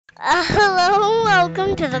Hello,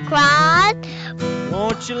 welcome to the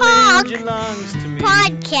Won't you lend your lungs to me?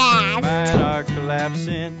 Podcast. Mine are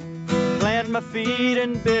collapsing. Plant my feet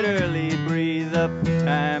and bitterly breathe up the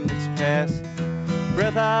time that's passed.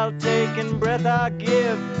 Breath I'll take and breath I'll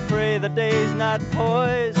give. Pray the day's not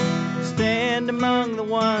poised. Stand among the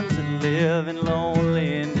ones that live in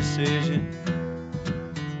lonely indecision.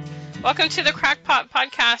 Welcome to the Crackpot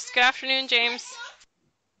Podcast. Good afternoon, James.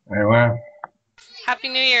 Hey, Lynn. Happy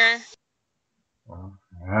New Year. Well,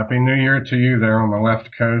 Happy New Year to you there on the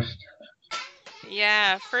left coast.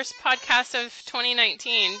 Yeah, first podcast of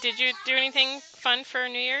 2019. Did you do anything fun for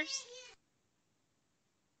New Year's?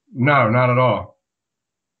 No, not at all.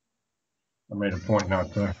 I made a point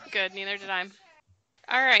not to. Good, neither did I.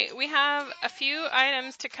 All right, we have a few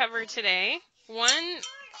items to cover today. One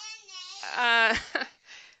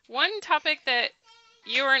topic that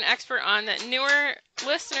you are an expert on that newer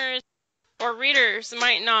listeners or readers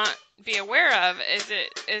might not be aware of is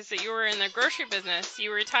that you were in the grocery business.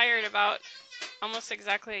 You retired about almost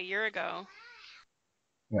exactly a year ago.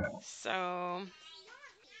 Yeah. So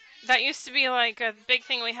that used to be like a big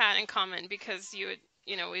thing we had in common because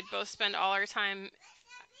we'd both spend all our time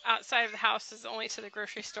outside of the house is only to the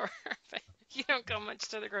grocery store. But you don't go much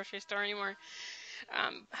to the grocery store anymore.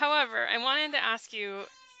 However, I wanted to ask you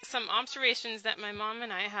some observations that my mom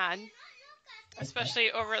and I had,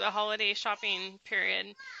 especially over the holiday shopping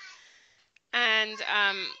period. And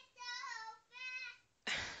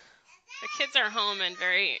the kids are home and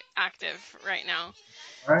very active right now.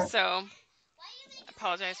 Right. So I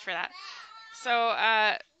apologize for that. So,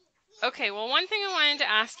 okay, well, one thing I wanted to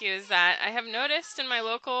ask you is that I have noticed in my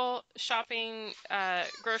local shopping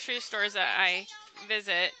grocery stores that I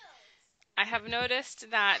visit, I have noticed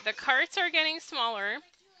that the carts are getting smaller.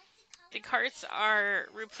 The carts are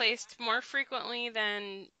replaced more frequently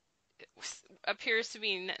than appears to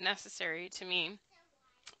be necessary to me.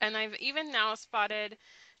 And I've even now spotted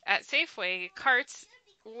at Safeway carts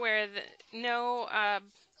where no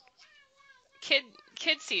kid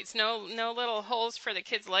seats, no little holes for the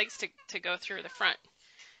kids' legs to go through the front.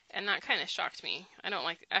 And that kind of shocked me. I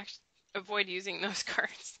don't avoid using those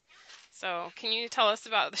carts. So can you tell us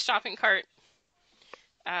about the shopping cart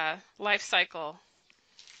life cycle?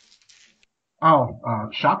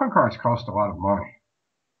 Shopping carts cost a lot of money.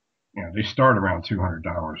 You know, they start around $200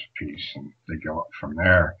 a piece, and they go up from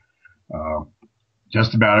there.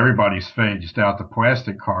 Just about everybody's phased out the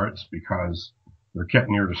plastic carts because they're kept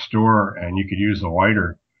near the store, and you could use a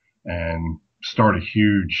lighter and start a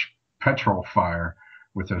huge petrol fire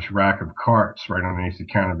with this rack of carts right underneath the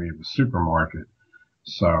canopy of the supermarket.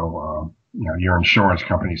 So, your insurance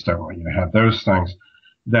companies don't want you to have those things.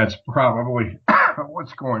 That's probably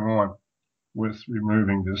what's going on with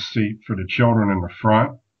removing the seat for the children in the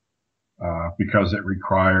front, because it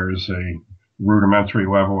requires a rudimentary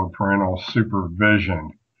level of parental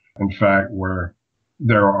supervision. In fact, where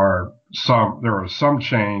there are some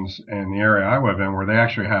chains in the area I live in where they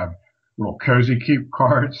actually have little cozy keep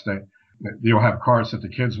carts you'll have carts that the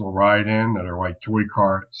kids will ride in that are like toy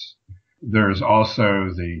carts. There's also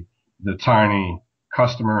the tiny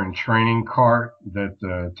customer and training cart that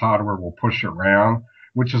the toddler will push around,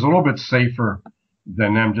 which is a little bit safer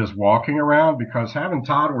than them just walking around, because having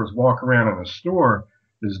toddlers walk around in a store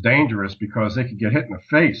is dangerous because they could get hit in the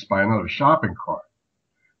face by another shopping cart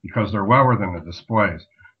because they're lower than the displays.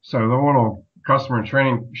 So the little customer and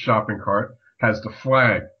training shopping cart has the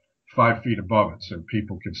flag 5 feet above it so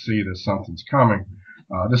people can see that something's coming.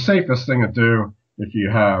 The safest thing to do if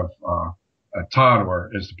you have a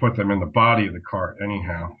toddler is to put them in the body of the cart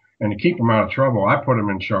anyhow. And to keep them out of trouble, I put them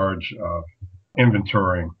in charge of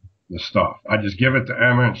inventorying the stuff. I just give it to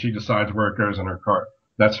Emma and she decides where it goes in her cart.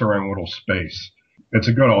 That's her own little space. It's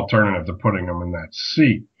a good alternative to putting them in that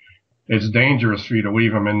seat. It's dangerous for you to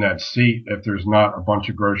leave them in that seat if there's not a bunch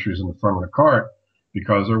of groceries in the front of the cart,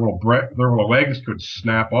 because their little legs could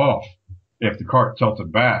snap off if the cart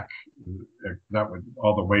tilted back.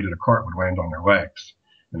 All the weight of the cart would land on their legs.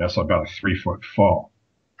 And that's about a 3-foot fall,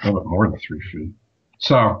 a little bit more than 3 feet.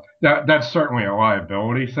 So that's certainly a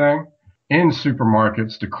liability thing. In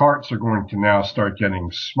supermarkets, the carts are going to now start getting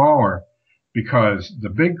smaller because the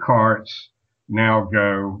big carts now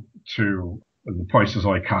go to the places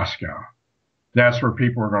like Costco. That's where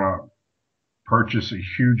people are going to purchase a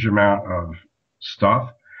huge amount of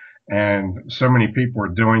stuff. And so many people are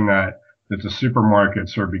doing that the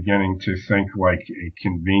supermarkets are beginning to think like a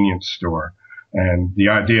convenience store. And the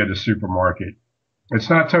idea of the supermarket, it's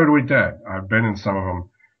not totally dead. I've been in some of them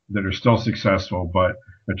that are still successful, but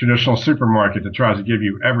a traditional supermarket that tries to give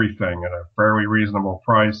you everything at a fairly reasonable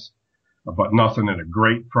price, but nothing at a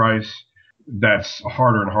great price, that's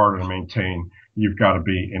harder and harder to maintain. You've got to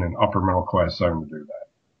be in an upper middle class zone to do that.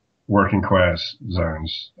 Working class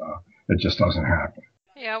zones, it just doesn't happen.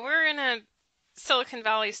 Yeah, we're in a Silicon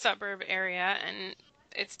Valley suburb area, and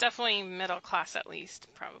it's definitely middle class at least,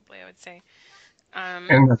 probably, I would say.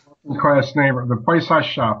 In the working class neighborhood, the place I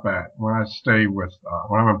shop at when I stay with,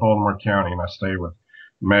 when I'm in Baltimore County and I stay with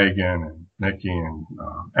Megan and Nikki and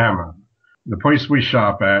Emma, the place we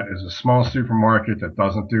shop at is a small supermarket that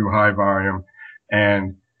doesn't do high volume,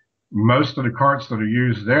 and most of the carts that are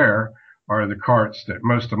used there are the carts that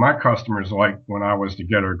most of my customers liked when I was the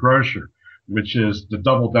ghetto grocer, which is the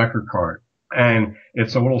double-decker cart. And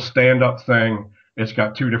it's a little stand-up thing. It's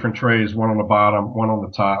got two different trays, one on the bottom, one on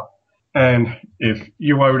the top. And if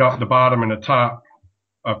you load up the bottom and the top,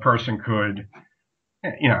 a person could,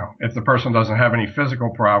 if the person doesn't have any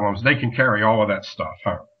physical problems, they can carry all of that stuff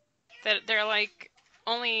home. They're like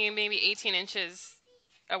only maybe 18 inches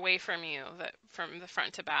away from you, from the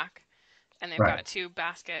front to back. And they've got two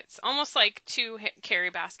baskets, almost like two carry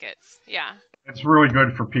baskets. Yeah. It's really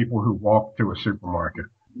good for people who walk to a supermarket.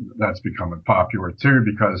 That's becoming popular too,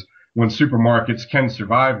 because when supermarkets can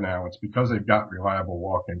survive now, it's because they've got reliable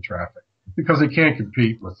walk-in traffic, because they can't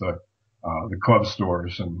compete with the club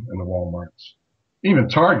stores and the Walmarts. Even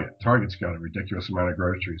Target's got a ridiculous amount of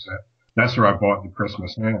groceries. That's where I bought the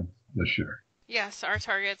Christmas ham this year. Yes, our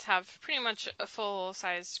Targets have pretty much a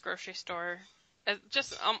full-size grocery store,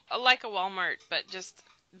 just like a Walmart, but just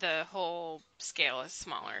the whole scale is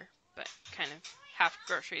smaller, but kind of half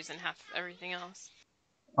groceries and half everything else.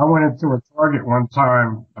 I went into a Target one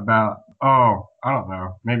time about, I don't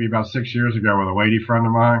know, maybe about 6 years ago with a lady friend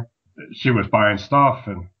of mine. She was buying stuff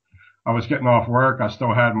and I was getting off work. I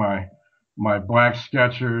still had my black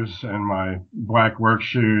Skechers and my black work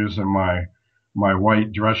shoes and my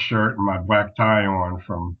white dress shirt and my black tie on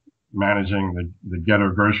from managing the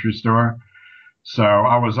ghetto grocery store. So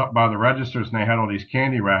I was up by the registers and they had all these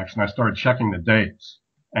candy racks and I started checking the dates.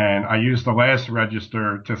 And I used the last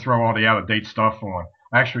register to throw all the out-of-date stuff on.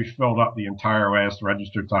 I actually filled up the entire last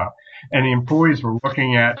register top. And the employees were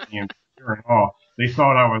looking at me and all. They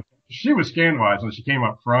thought she was scandalized when she came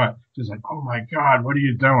up front. She was like, "Oh my God, what are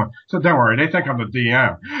you doing?" So don't worry, they think I'm the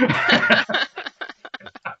DM.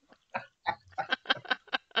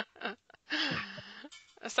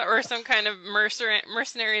 Or some kind of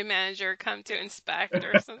mercenary manager come to inspect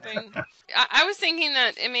or something. I was thinking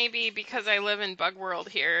that it may be because I live in bug world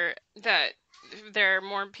here that there are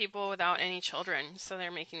more people without any children, so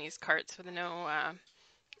they're making these carts with no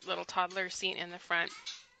little toddler seat in the front.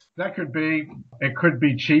 That could be. It could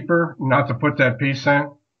be cheaper not to put that piece in.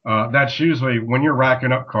 That's usually when you're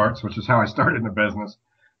racking up carts, which is how I started in the business.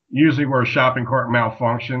 Usually where a shopping cart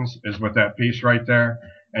malfunctions is with that piece right there,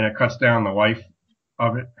 and it cuts down the life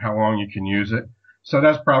of it, how long you can use it. So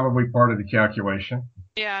that's probably part of the calculation.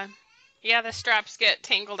 Yeah, the straps get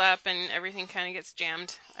tangled up and everything kind of gets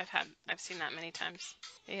jammed. I've seen that many times.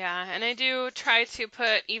 Yeah, and I do try to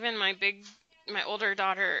put even my older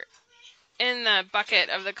daughter in the bucket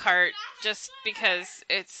of the cart just because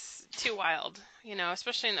it's too wild,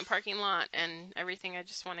 especially in the parking lot and everything. I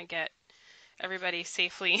just want to get everybody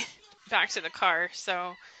safely back to the car.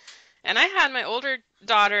 So, and I had my older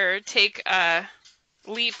daughter take a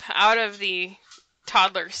leap out of the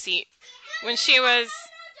toddler seat when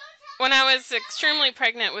I was extremely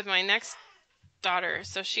pregnant with my next daughter.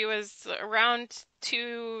 So she was around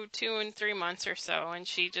 2 and 3 months or so, and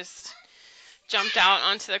she just jumped out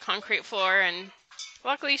onto the concrete floor, and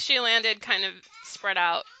luckily she landed kind of spread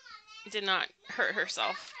out, did not hurt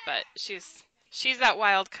herself, but she's that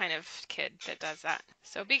wild kind of kid that does that.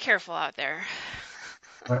 So be careful out there.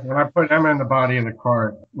 When I put Emma in the body of the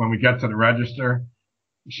cart, when we get to the register,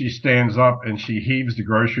 she stands up and she heaves the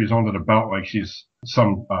groceries onto the belt like she's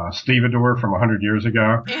some stevedore from 100 years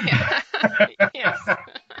ago. Yeah. Yes.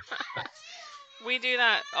 We do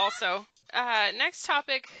that also. Next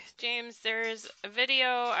topic, James, there's a video.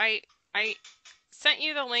 I sent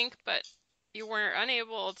you the link, but you were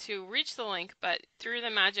unable to reach the link. But through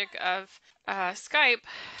the magic of Skype,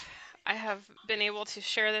 I have been able to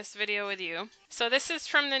share this video with you. So this is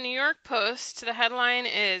from the New York Post. The headline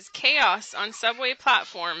is "Chaos on Subway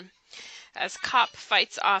Platform as Cop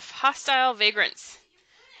Fights Off Hostile Vagrants."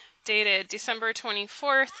 Dated December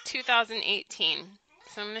 24th, 2018.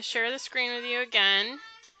 So I'm going to share the screen with you again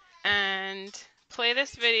and play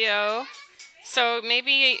this video. So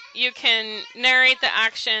maybe you can narrate the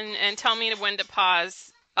action and tell me when to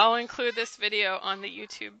pause. I'll include this video on the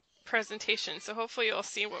YouTube presentation, so hopefully you'll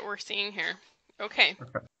see what we're seeing here. Okay.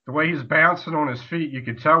 The way he's bouncing on his feet, you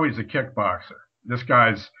can tell he's a kickboxer. This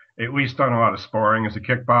guy's at least done a lot of sparring as a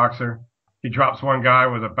kickboxer. He drops one guy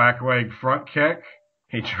with a back leg front kick.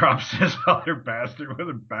 He drops this other bastard with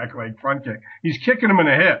a back leg front kick. He's kicking him in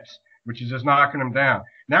the hips, which is just knocking him down.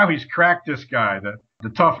 Now he's cracked this guy, the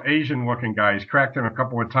tough Asian looking guy. He's cracked him a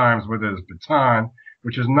couple of times with his baton,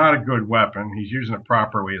 which is not a good weapon. He's using it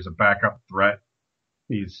properly as a backup threat.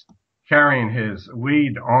 He's carrying his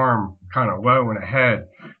lead arm kind of low and ahead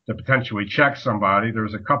to potentially check somebody.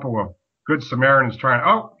 There's a couple of good Samaritans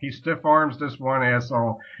he stiff arms this one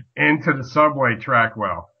asshole into the subway track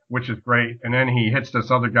well, which is great. And then he hits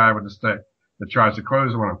this other guy with a stick that tries to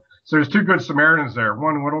close on him. So there's two good Samaritans there.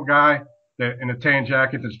 One little guy in a tan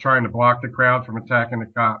jacket that's trying to block the crowd from attacking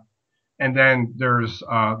the cop. And then there's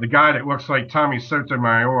the guy that looks like Tommy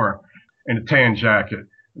Sotomayor in a tan jacket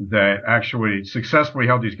that actually successfully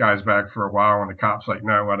held these guys back for a while, and the cop's like,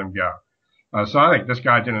 no, let him go. So I think this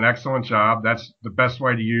guy did an excellent job. That's the best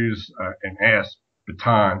way to use an ass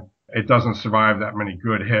baton. It doesn't survive that many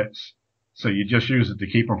good hits. So you just use it to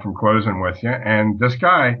keep them from closing with you. And this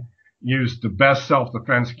guy used the best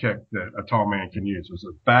self-defense kick that a tall man can use. It was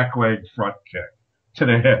a back leg front kick to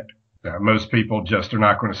the hip. Most people just are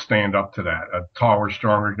not going to stand up to that. A taller,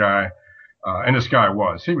 stronger guy. And this guy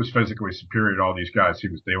he was physically superior to all these guys he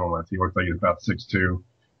was dealing with. He looked like he was about 6'2",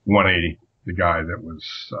 180. The guy that was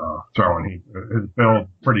throwing, his build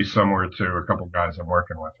pretty similar to a couple guys I'm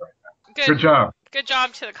working with right now. Good job. Good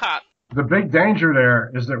job to the cop. The big danger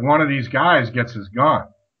there is that one of these guys gets his gun.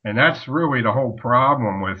 And that's really the whole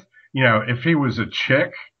problem with, if he was a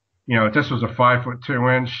chick, if this was a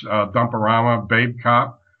 5'2" dumperama babe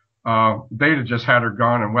cop, they'd have just had her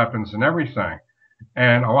gun and weapons and everything.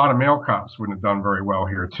 And a lot of male cops wouldn't have done very well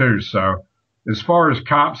here too. So as far as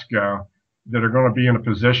cops go that are going to be in a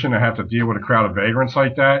position to have to deal with a crowd of vagrants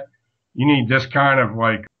like that, you need this kind of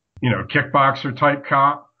kickboxer type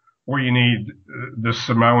cop, or you need the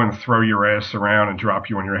Samoan throw your ass around and drop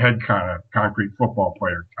you on your head kind of concrete football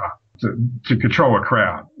player cop to control a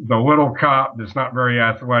crowd. The little cop that's not very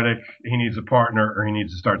athletic, he needs a partner or he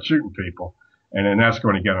needs to start shooting people, and then that's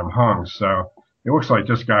going to get him hung. So it looks like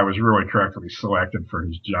this guy was really correctly selected for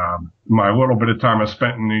his job. My little bit of time I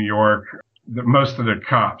spent in New York, most of the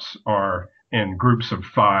cops are in groups of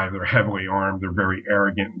 5. They're heavily armed. They're very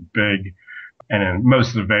arrogant and big. And then most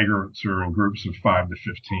of the vagrants are in groups of 5 to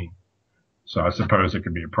 15. So I suppose it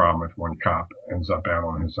could be a problem if one cop ends up out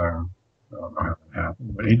on his own. I don't know how that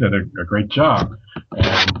happened, but he did a great job.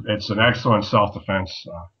 And it's an excellent self-defense.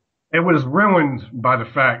 It was ruined by the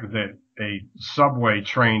fact that a subway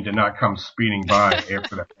train did not come speeding by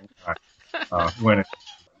after that.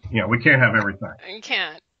 We can't have everything. You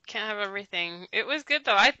can't have everything. It was good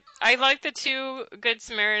though. I like the two good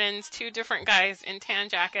Samaritans, two different guys in tan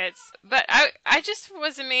jackets. But I just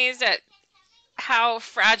was amazed at how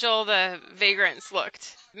fragile the vagrants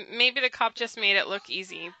looked. Maybe the cop just made it look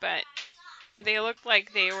easy, but they looked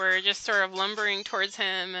like they were just sort of lumbering towards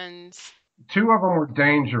him. And 2 of them were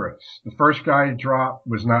dangerous. The first guy he dropped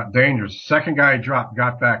was not dangerous. The second guy he dropped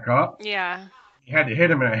got back up. Yeah. He had to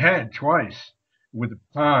hit him in the head twice with the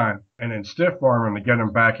baton and then stiff arm him to get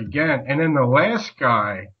him back again. And then the last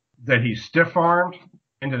guy that he stiff armed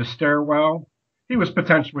into the stairwell, he was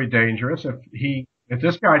potentially dangerous. If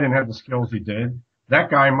this guy didn't have the skills he did,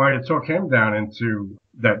 that guy might have took him down into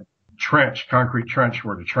that concrete trench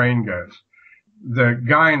where the train goes. The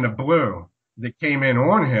guy in the blue that came in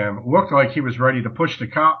on him looked like he was ready to push the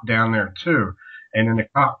cop down there too. And then the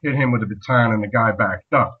cop hit him with a baton and the guy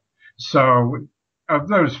backed up. So of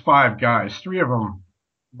those 5 guys, 3 of them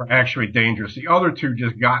were actually dangerous. The other 2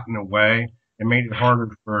 just got in the way and made it harder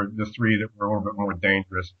for the 3 that were a little bit more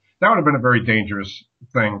dangerous. That would have been a very dangerous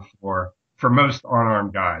thing for most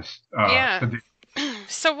unarmed guys. To do.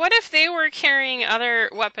 So what if they were carrying other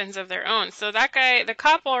weapons of their own? So that guy, the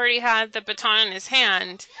cop already had the baton in his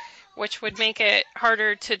hand, which would make it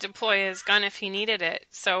harder to deploy his gun if he needed it.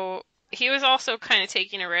 So he was also kind of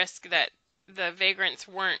taking a risk that the vagrants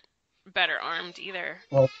weren't better armed either.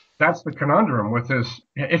 Well, that's the conundrum with this.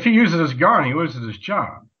 If he uses his gun, he loses his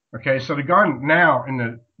job. Okay, so the gun now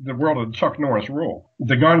in the world of the Chuck Norris rule,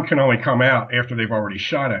 the gun can only come out after they've already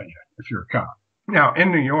shot at you if you're a cop. Now,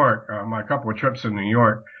 in New York, my couple of trips in New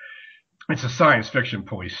York, it's a science fiction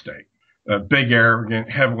police state. Big, arrogant,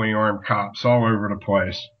 heavily armed cops all over the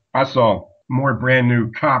place. I saw more brand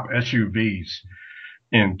new cop SUVs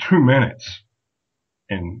in 2 minutes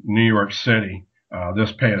in New York City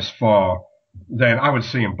this past fall than I would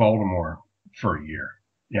see in Baltimore for a year.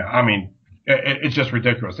 Yeah, I mean, it's just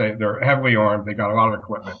ridiculous. They're heavily armed. They got a lot of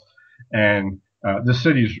equipment. And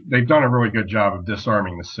they've done a really good job of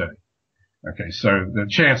disarming the city. Okay, so the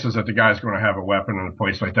chances that the guy's going to have a weapon in a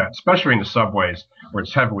place like that, especially in the subways where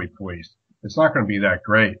it's heavily policed, it's not going to be that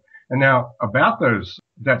great. And now about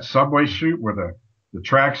that subway chute where the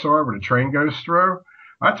tracks are, where the train goes through,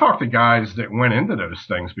 I talked to guys that went into those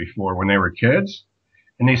things before when they were kids,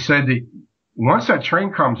 and they said that once that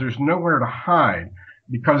train comes, there's nowhere to hide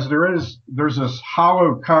because there's this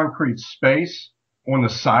hollow concrete space on the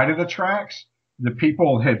side of the tracks that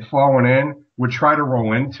people had fallen in would try to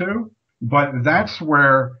roll into, but that's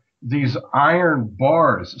where these iron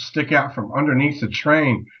bars stick out from underneath the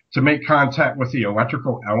train to make contact with the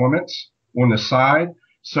electrical elements on the side.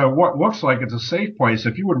 So what looks like it's a safe place,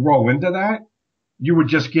 if you would roll into that, you would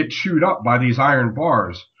just get chewed up by these iron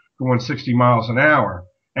bars going 60 miles an hour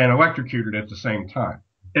and electrocuted at the same time.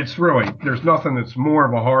 It's really, there's nothing that's more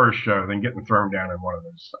of a horror show than getting thrown down in one of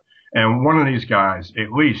those. And one of these guys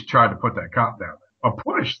at least tried to put that cop down. A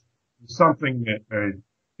push is something that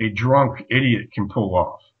a drunk idiot can pull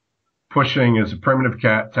off. Pushing is a primitive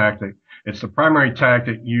tactic. It's the primary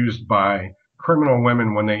tactic used by criminal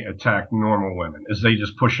women when they attack normal women, is they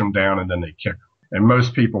just push them down and then they kick them. And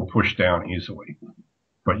most people push down easily.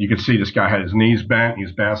 But you can see this guy had his knees bent. He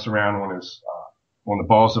was bouncing around on the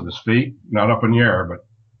balls of his feet, not up in the air, but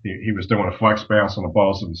he was doing a flex bounce on the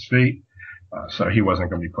balls of his feet. So he wasn't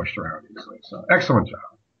going to be pushed around easily. So excellent job.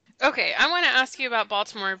 Okay, I want to ask you about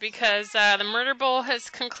Baltimore because the Murder Bowl has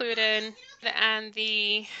concluded and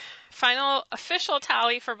the final official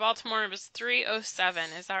tally for Baltimore was 307.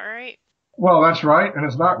 Is that right? Well, that's right, and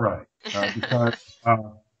it's not right. Because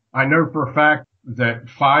I know for a fact that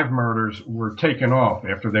 5 murders were taken off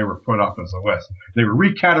after they were put up as a list. They were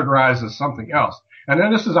recategorized as something else. And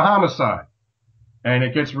then this is a homicide, and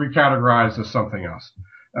it gets recategorized as something else.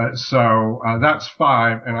 So that's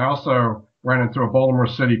 5. And I also ran into a Baltimore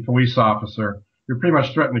City police officer who pretty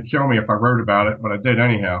much threatened to kill me if I wrote about it, but I did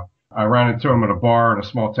anyhow. I ran into him at a bar in a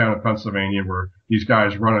small town in Pennsylvania where these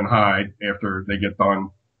guys run and hide after they get done,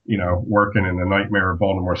 working in the nightmare of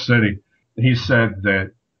Baltimore City. He said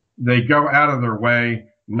that they go out of their way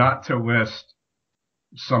not to list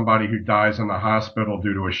somebody who dies in the hospital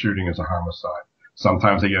due to a shooting as a homicide.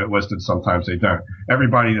 Sometimes they get listed, sometimes they don't.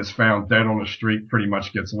 Everybody that's found dead on the street pretty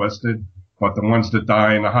much gets listed, but the ones that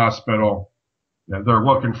die in the hospital, they're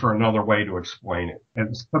looking for another way to explain it. And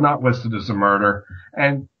it's not listed as a murder.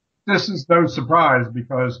 And this is no surprise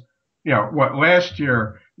because, last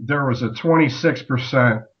year there was a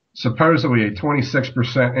 26%, supposedly a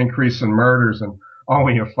 26% increase in murders and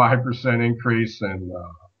only a 5% increase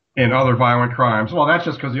in other violent crimes. Well, that's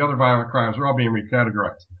just because the other violent crimes are all being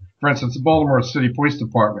recategorized. For instance, the Baltimore City Police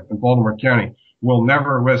Department in Baltimore County will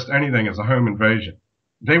never list anything as a home invasion.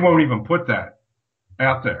 They won't even put that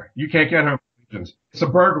out there. You can't get home invasions. It's a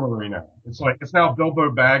burglary now. It's now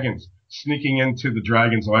Bilbo Baggins sneaking into the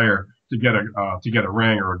dragon's lair to get a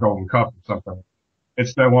ring or a golden cup or something.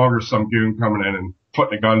 It's no longer some goon coming in and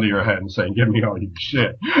putting a gun to your head and saying, "Give me all your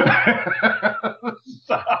shit."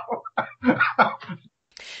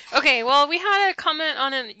 Okay, well, we had a comment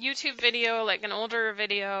on a YouTube video, like an older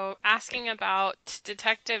video, asking about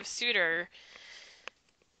Detective Suter.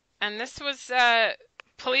 And this was a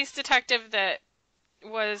police detective that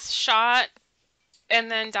was shot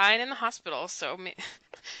and then died in the hospital. So,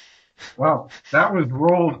 well, that was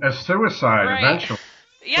ruled as suicide right. Eventually.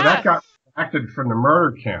 Yeah. So that got acted from the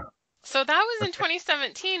murder count. So that was in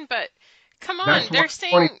 2017, but come on, they're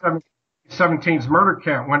saying 2017's murder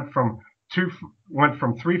count went from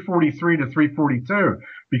 343 to 342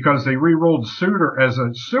 because they re-ruled Suter as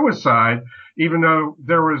a suicide, even though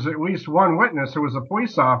there was at least one witness who was a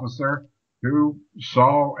police officer who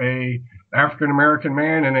saw a African-American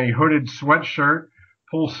man in a hooded sweatshirt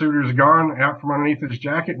pull Suter's gun out from underneath his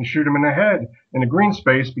jacket and shoot him in the head in a green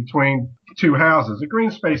space between 2 houses. A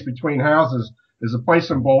green space between houses is a place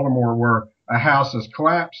in Baltimore where a house has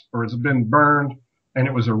collapsed or has been burned, and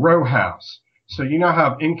it was a row house. So you now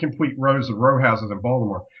have incomplete rows of row houses in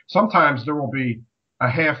Baltimore. Sometimes there will be a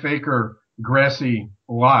half-acre grassy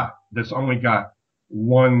lot that's only got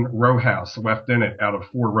 1 row house left in it out of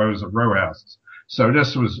 4 rows of row houses. So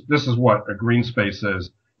this is what a green space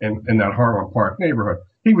is in that Harlem Park neighborhood.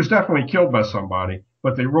 He was definitely killed by somebody,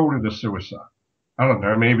 but they ruled it a suicide. I don't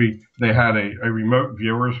know. Maybe they had a remote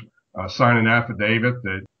viewer sign an affidavit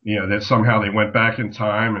that, that somehow they went back in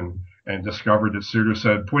time and discovered that Suter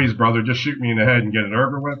said, "Please, brother, just shoot me in the head and get it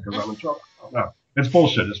over with because I'm in trouble." No, it's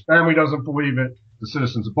bullshit. His family doesn't believe it. The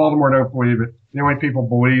citizens of Baltimore don't believe it. The only people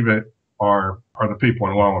believe it are the people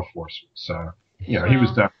in law enforcement. So, he was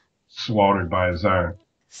definitely slaughtered by his own.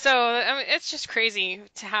 So, I mean, it's just crazy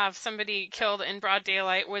to have somebody killed in broad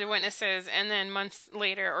daylight with witnesses, and then months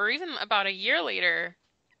later, or even about a year later,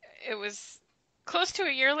 it was close to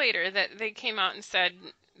a year later that they came out and said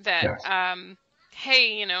that, yes.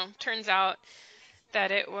 Hey, turns out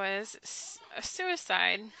that it was a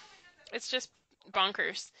suicide. It's just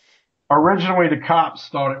bonkers. Originally, the cops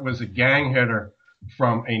thought it was a gang hitter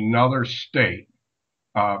from another state,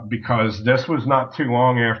 because this was not too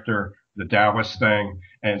long after the Dallas thing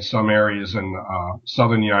and some areas in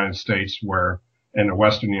southern United States in the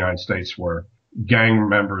western United States where gang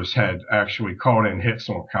members had actually called in hits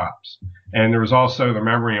on cops. And there was also the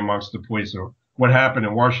memory amongst the police of what happened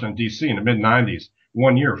in Washington, D.C. in the mid-90s.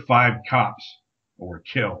 One year, 5 cops were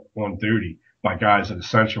killed on duty by guys that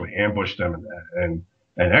essentially ambushed them and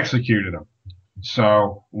executed them.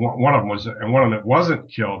 So one of them that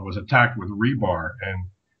wasn't killed was attacked with rebar. And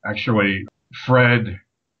actually, Fred,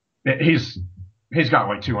 he's got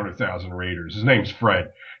like 200,000 readers. His name's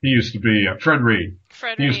Fred. He used to be Fred Reed.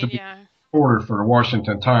 He used to be a reporter for the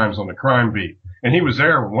Washington Times on the crime beat. And he was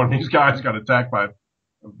there when one of these guys got attacked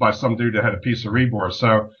by some dude that had a piece of rebar.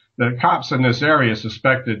 So the cops in this area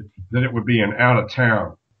suspected that it would be an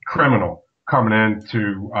out-of-town criminal coming in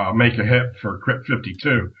to make a hit for Crip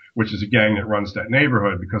 52, which is a gang that runs that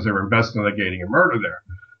neighborhood, because they were investigating a murder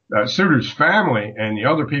there. Suter's family and the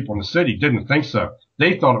other people in the city didn't think so.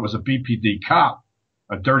 They thought it was a BPD cop,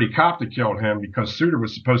 a dirty cop that killed him, because Suter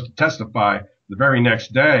was supposed to testify the very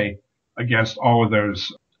next day against all of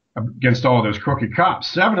those crooked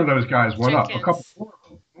cops. 7 of those guys went up. A couple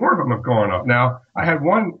more of them have gone up. Now, I had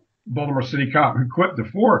one Baltimore City cop who quit the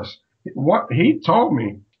force. What he told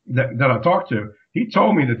me that I talked to, he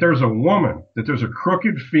told me that there's a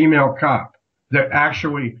crooked female cop that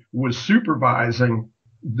actually was supervising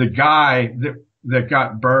the guy that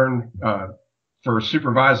got burned for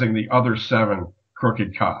supervising the other 7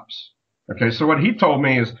 crooked cops. Okay, so what he told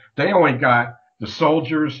me is they only got the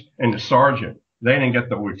soldiers and the sergeant. They didn't get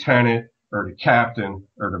the lieutenant or the captain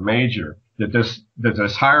or the major. That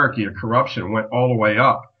this hierarchy of corruption went all the way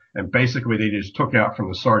up, and basically they just took out from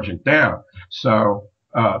the sergeant down. So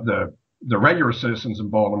the regular citizens in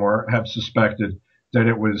Baltimore have suspected that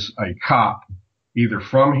it was a cop either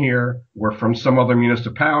from here or from some other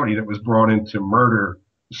municipality that was brought in to murder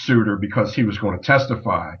Suter because he was going to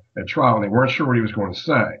testify at trial, and they weren't sure what he was going to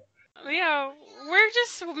say. Yeah, we're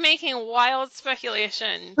just making wild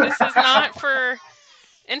speculation. This is not for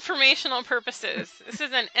informational purposes. This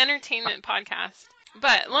is an entertainment podcast.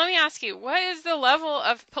 But let me ask you, what is the level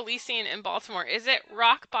of policing in Baltimore? Is it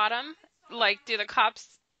rock bottom? Like, do the cops...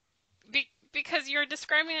 Because you're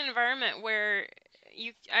describing an environment where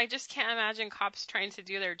I just can't imagine cops trying to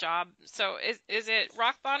do their job. So is it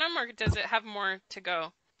rock bottom, or does it have more to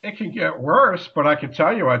go? It can get worse, but I can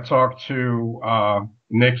tell you, I talked to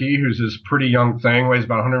Nikki, who's this pretty young thing, weighs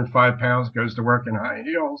about 105 pounds, goes to work in high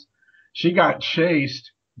heels. She got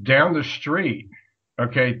chased down the street,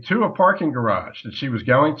 okay, to a parking garage that she was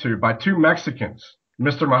going to by 2 Mexicans.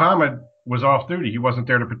 Mr. Muhammad was off duty. He wasn't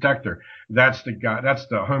there to protect her. That's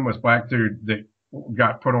the homeless black dude that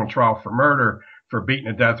got put on trial for murder for beating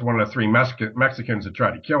to death one of the 3 Mexicans that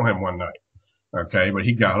tried to kill him one night. Okay, but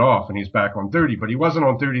he got off and he's back on duty, but he wasn't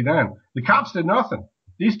on duty then. The cops did nothing.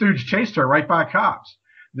 These dudes chased her right by cops.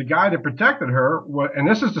 The guy that protected her, and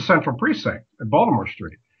this is the Central Precinct at Baltimore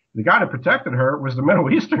Street. The guy that protected her was the Middle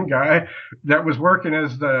Eastern guy that was working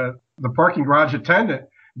as the parking garage attendant,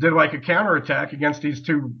 did like a counterattack against these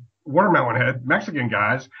 2 watermelon head Mexican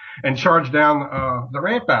guys and charged down the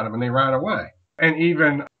ramp at him, and they ran away. And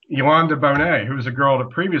even Yolanda Bonet, who was a girl that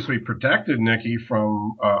previously protected Nikki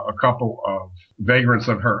from a couple of vagrants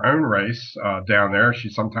of her own race down there. She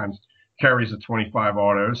sometimes carries a 25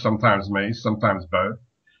 auto, sometimes mace, sometimes both.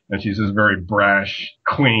 And she's this very brash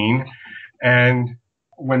queen. And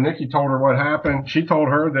when Nikki told her what happened, she told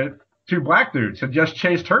her that 2 black dudes had just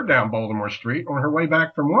chased her down Baltimore Street on her way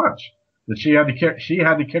back from lunch. That she had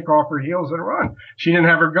to kick off her heels and run. She didn't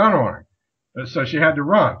have her gun on her, so she had to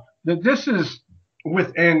run. That this is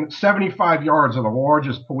within 75 yards of the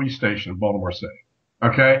largest police station in Baltimore City.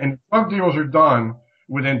 Okay, and drug deals are done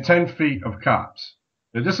within 10 feet of cops.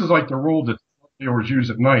 Now, this is like the rule that drug dealers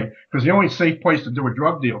use at night, because the only safe place to do a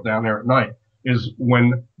drug deal down there at night is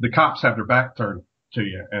when the cops have their back turned to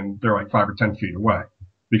you and they're like 5 or 10 feet away,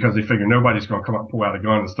 because they figure nobody's going to come up and pull out a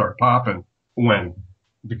gun and start popping when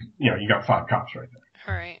you got 5 cops right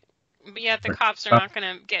there. All right. But yet the cops are not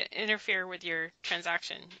going to interfere with your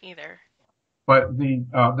transaction either. But the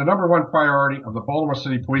number one priority of the Baltimore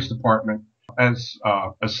City Police Department, as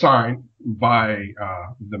assigned by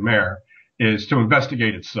the mayor, is to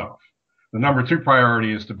investigate itself. The number 2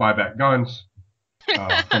 priority is to buy back guns.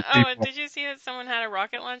 Did you see that someone had a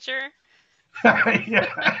rocket launcher? Yeah.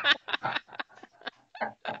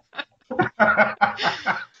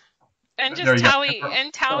 And just tally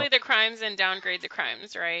the crimes and downgrade the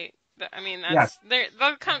crimes, right? I mean, Yes.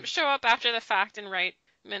 they'll show up after the fact and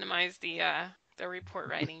minimize the report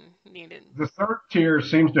writing needed. The third tier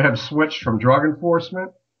seems to have switched from drug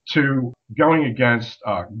enforcement to going against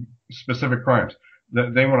specific crimes.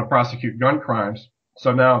 They want to prosecute gun crimes.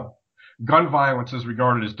 So now gun violence is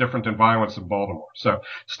regarded as different than violence in Baltimore. So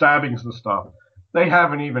stabbings and stuff. They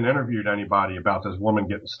haven't even interviewed anybody about this woman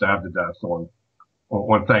getting stabbed to death on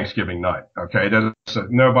Thanksgiving night. Okay.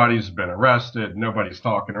 Nobody's been arrested. Nobody's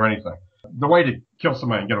talking or anything. The way to kill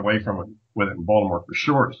somebody and get away from it with it in Baltimore for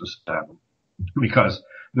sure is to stab them, because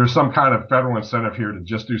there's some kind of federal incentive here to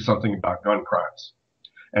just do something about gun crimes.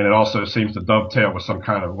 And it also seems to dovetail with some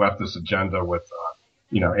kind of leftist agenda with,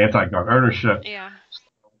 anti-gun ownership. Yeah.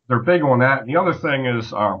 They're big on that. And the other thing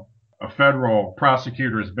is, a federal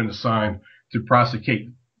prosecutor has been assigned to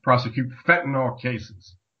prosecute fentanyl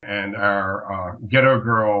cases. And our ghetto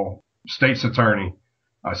girl state's attorney,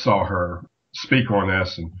 I saw her speak on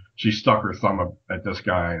this, and she stuck her thumb up at this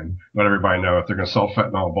guy and let everybody know if they're going to sell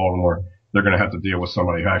fentanyl in Baltimore, they're going to have to deal with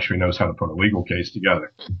somebody who actually knows how to put a legal case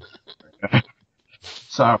together.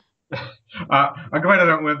 So I'm glad I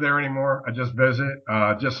don't live there anymore. I just visit.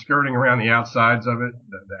 Just skirting around the outsides of it,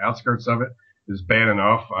 the outskirts of it is bad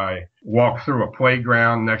enough. I walk through a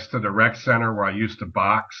playground next to the rec center where I used to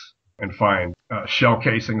box and find shell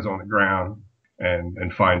casings on the ground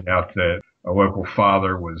and find out that a local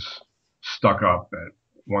father was stuck up at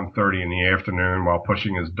 1:30 in the afternoon while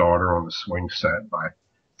pushing his daughter on the swing set by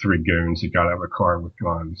 3 goons that got out of a car with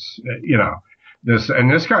guns. This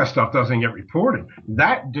kind of stuff doesn't get reported.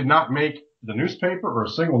 That did not make the newspaper or a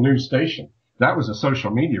single news station. That was a social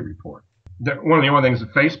media report. One of the only things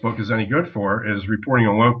that Facebook is any good for is reporting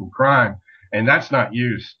on local crime, and that's not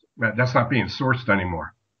used. That's not being sourced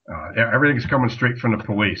anymore. Everything's coming straight from the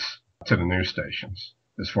police to the news stations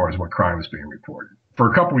as far as what crime is being reported.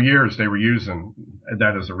 For a couple of years, they were using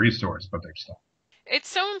that as a resource, but they've stopped. It's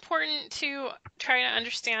so important to try to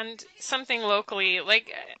understand something locally.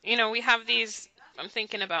 Like, we have these, I'm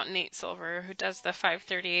thinking about Nate Silver, who does the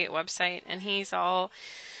 538 website, and he's all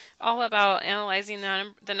about analyzing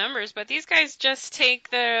the numbers, but these guys just take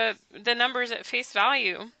the numbers at face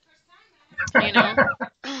value. They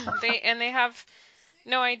have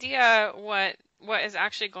no idea what is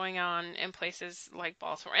actually going on in places like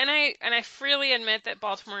Baltimore. And I freely admit that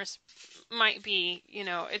Baltimore might be,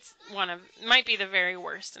 might be the very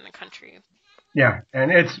worst in the country. Yeah, and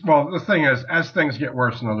the thing is, as things get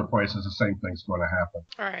worse in other places, the same thing's going to happen.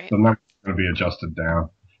 All right. The numbers are going to be adjusted down.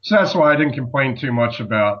 So that's why I didn't complain too much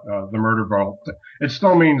about the murder rate. It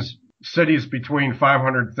still means cities between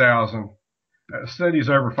 500,000, cities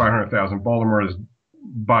over 500,000. Baltimore is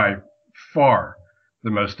by far the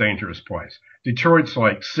most dangerous place. Detroit's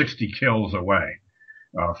like 60 kills away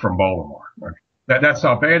from Baltimore. That's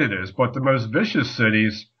how bad it is. But the most vicious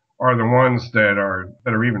cities are the ones that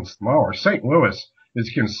are even smaller. St. Louis is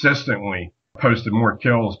consistently posted more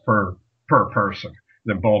kills per person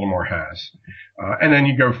than Baltimore has. And then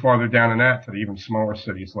you go farther down in that to the even smaller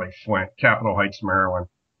cities like Flint, Capitol Heights, Maryland.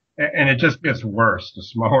 And it just gets worse the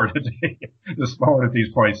smaller that these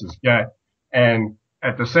places get. And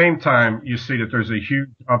at the same time, you see that there's a huge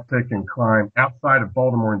uptick in crime outside of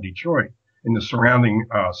Baltimore and Detroit in the surrounding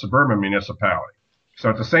suburban municipality. So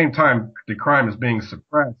at the same time, the crime is being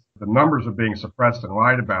suppressed. The numbers are being suppressed and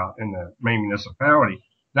lied about in the main municipality.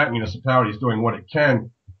 That municipality is doing what it can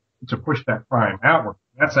to push that crime outward.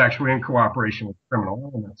 That's actually in cooperation with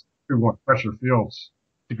criminal elements who want pressure fields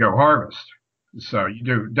to go harvest. So you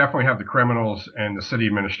do definitely have the criminals and the city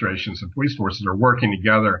administrations and police forces are working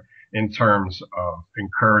together in terms of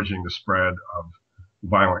encouraging the spread of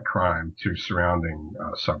violent crime to surrounding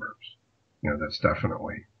suburbs. That's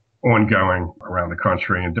definitely ongoing around the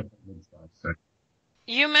country and different cities.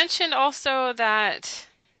 You mentioned also that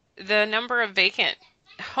the number of vacant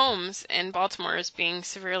homes in Baltimore is being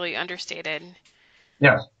severely understated.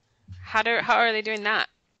 Yes. How are they doing that?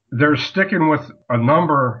 They're sticking with a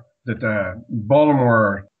number that the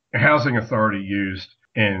Baltimore Housing Authority used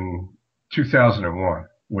in 2001,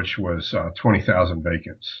 which was 20,000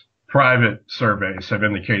 vacants. Private surveys have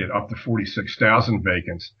indicated up to 46,000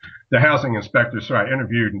 vacants. The housing inspectors who I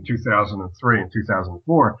interviewed in 2003 and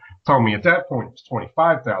 2004 told me at that point it was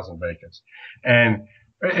 25,000 vacants. And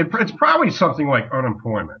it's probably something like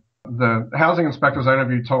unemployment. The housing inspectors I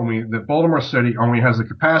interviewed told me that Baltimore City only has the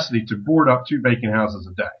capacity to board up 2 vacant houses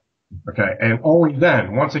a day. Okay. And only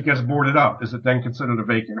then, once it gets boarded up, is it then considered a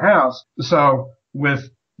vacant house. So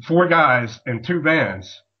with 4 guys and 2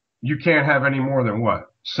 vans, you can't have any more than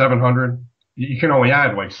 700? You can only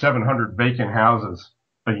add like 700 vacant houses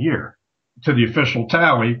a year to the official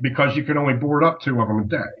tally because you can only board up 2 of them a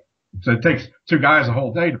day. So it takes two guys a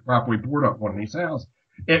whole day to properly board up one of these houses.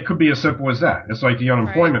 It could be as simple as that. It's like the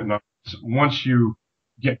unemployment numbers. Once you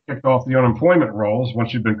get kicked off the unemployment rolls,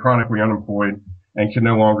 once you've been chronically unemployed and can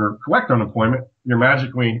no longer collect unemployment, you're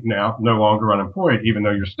magically now no longer unemployed, even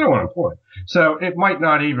though you're still unemployed. So it might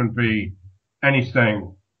not even be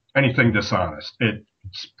anything dishonest.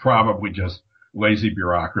 It's probably just lazy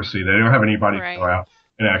bureaucracy. They don't have anybody to go out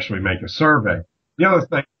and actually make a survey. The other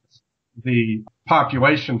thing is the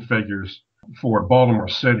population figures for Baltimore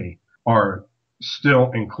City are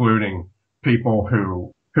still including people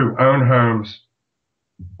who own homes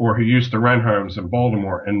or who used to rent homes in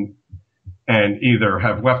Baltimore and either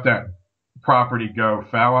have let that property go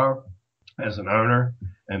fallow as an owner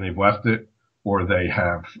and they've left it, or they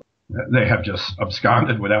have just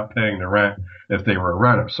absconded without paying the rent if they were a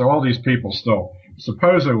renter. So all these people still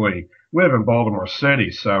supposedly live in Baltimore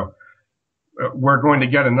City. So we're going to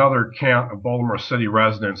get another count of Baltimore City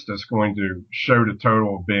residents that's going to show the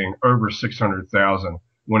total being over 600,000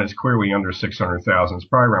 when it's clearly under 600,000. It's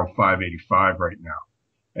probably around 585 right now.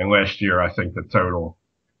 And last year, I think the total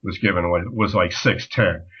was given was like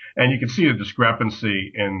 610. And you can see the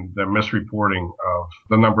discrepancy in the misreporting of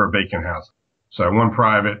the number of vacant houses. So one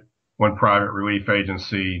private relief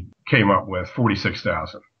agency came up with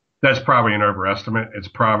 46,000. That's probably an overestimate.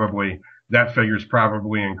 That figure is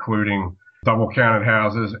probably including double counted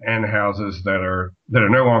houses and houses that are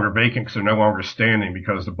no longer vacant because they're no longer standing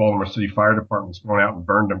because the Baltimore City Fire Department's gone out and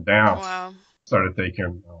burned them down. Wow. So that they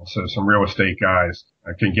can, so some real estate guys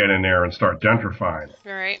can get in there and start gentrifying it.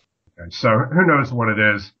 All right. Okay, so who knows what it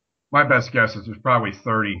is? My best guess is there's probably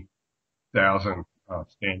 30,000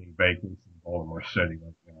 standing vacants in Baltimore City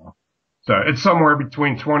right now. So it's somewhere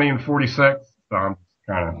between 20 and 46. So I'm just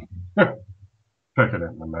kind of picking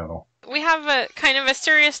it in the middle. We have a kind of a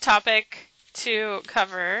serious topic to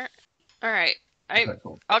cover. All right.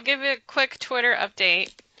 I'll give you a quick Twitter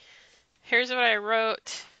update. Here's what I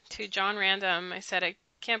wrote to John Random. I said, I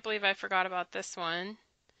can't believe I forgot about this one.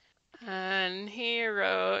 And he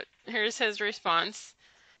wrote, here's his response.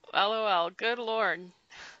 LOL, good Lord.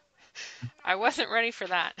 I wasn't ready for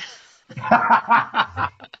that.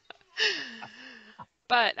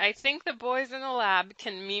 But I think the boys in the lab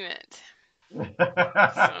can meme it.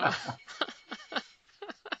 So.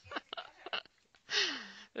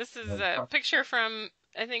 This is a picture from,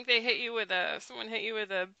 I think someone hit you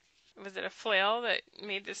with was it a flail that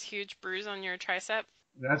made this huge bruise on your tricep?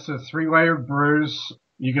 That's a 3-layered bruise.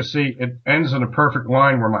 You can see it ends in a perfect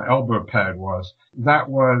line where my elbow pad was. That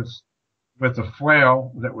was with a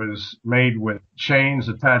flail that was made with chains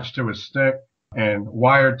attached to a stick, and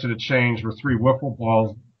wired to the chains were 3 wiffle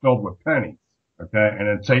balls filled with pennies. Okay. And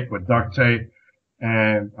then taped with duct tape.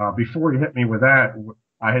 And, before he hit me with that,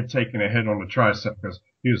 I had taken a hit on the tricep because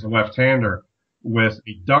he was a left-hander with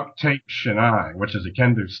a duct tape shinai, which is a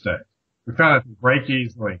kendo stick. We found it to break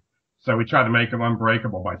easily. So we tried to make them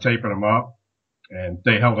unbreakable by taping them up, and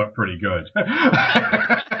they held up pretty good.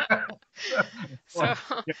 So,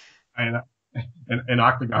 an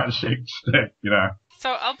octagon-shaped stick, you know.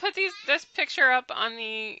 So I'll put this picture up on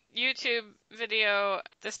the YouTube video.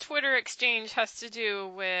 This Twitter exchange has to do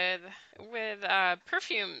with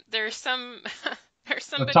perfume. There's somebody.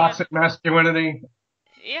 The toxic masculinity.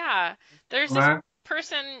 Yeah, there's this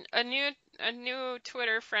person, a new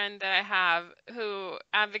Twitter friend that I have who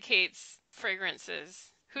advocates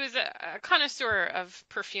fragrances, who's a connoisseur of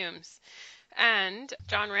perfumes, and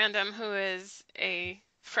John Random, who is a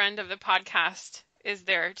friend of the podcast, is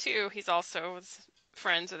there too. He's also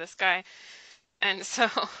friends with this guy, and so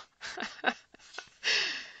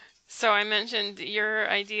I mentioned your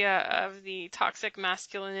idea of the toxic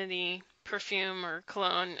masculinity perfume or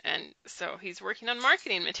cologne, and so he's working on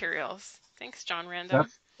marketing materials. Thanks, John Random.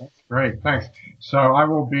 That's great, thanks. So I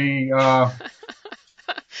will be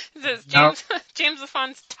This is James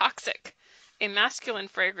LaFond's Toxic, a masculine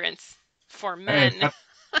fragrance for men. Hey,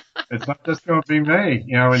 it's not just going to be me.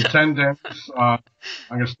 You know, in 10 days, I'm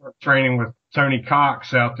going to start training with Tony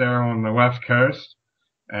Cox out there on the West Coast.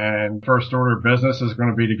 And first order of business is going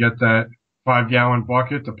to be to get that 5-gallon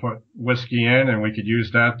bucket to put whiskey in, and we could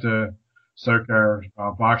use that to soak our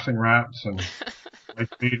boxing wraps and wife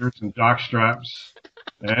beaters and jock straps.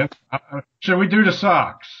 And should we do the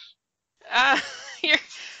socks?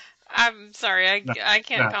 I'm sorry, I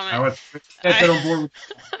can't comment. Can't get on board with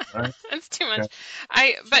right? That's too much.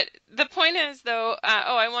 Okay. But the point is, though,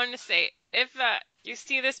 I wanted to say, if you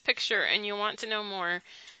see this picture and you want to know more,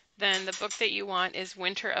 then the book that you want is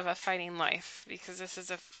Winter of a Fighting Life, because this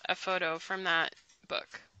is a photo from that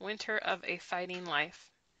book, Winter of a Fighting Life.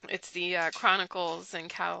 It's the chronicles and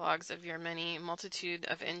catalogs of your many multitude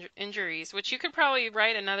of injuries, which you could probably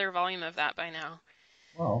write another volume of that by now.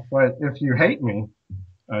 Well, but if you hate me,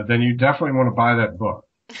 then you definitely want to buy that book.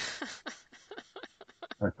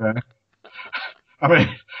 Okay? I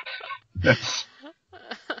mean, that's...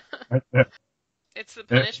 It's the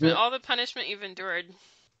punishment, all the punishment you've endured.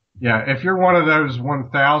 Yeah, if you're one of those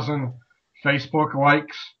 1,000 Facebook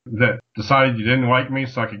likes that decided you didn't like me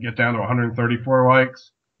so I could get down to 134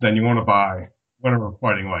 likes, then you want to buy Winter of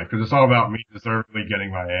Fighting Life, because it's all about me deservedly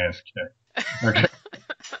getting my ass kicked. Okay.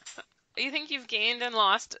 You think you've gained and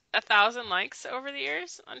lost 1,000 likes over the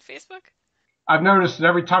years on Facebook? I've noticed that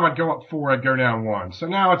every time I'd go up 4, I'd go down 1. So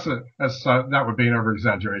now that would be an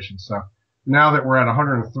over-exaggeration. So now that we're at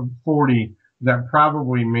 140, that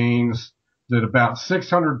probably means that about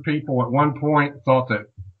 600 people at one point thought that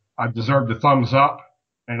I deserved a thumbs up,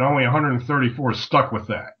 and only 134 stuck with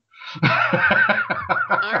that.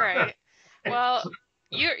 All right. Well,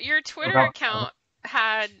 your Twitter account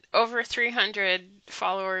had over 300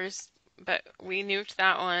 followers, but we nuked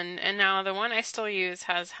that one, and now the one I still use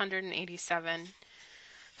has 187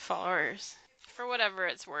 followers, for whatever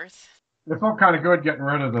it's worth. It felt kind of good getting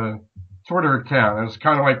rid of the Twitter account. It's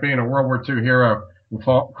kind of like being a World War II hero and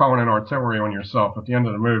calling an artillery on yourself at the end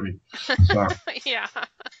of the movie. So. Yeah.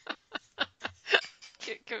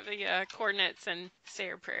 Give the coordinates and say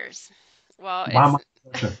your prayers. Well,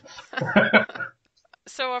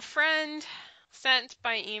 so a friend sent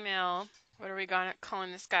by email, what are we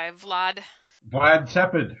calling this guy? Vlad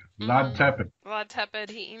Tepid. Vlad Tepid.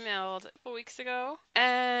 He emailed a couple weeks ago,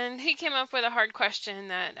 and he came up with a hard question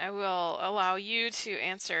that I will allow you to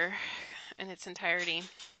answer in its entirety.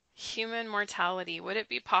 Human mortality. Would it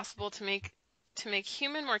be possible to make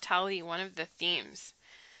human mortality one of the themes?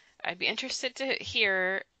 I'd be interested to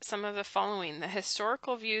hear some of the following: the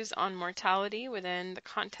historical views on mortality within the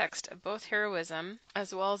context of both heroism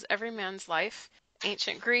as well as every man's life,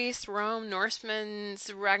 ancient Greece, Rome,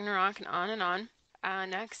 Norsemen's Ragnarok, and on and on.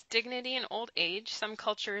 Next, dignity in old age. Some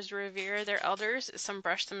cultures revere their elders, some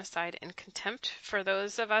brush them aside in contempt. For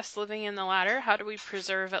those of us living in the latter, how do we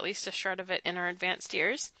preserve at least a shred of it in our advanced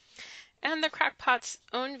years? And the Crackpot's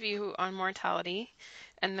own view on mortality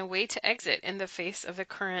and the way to exit in the face of the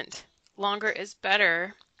current longer is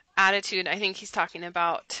better attitude. I think he's talking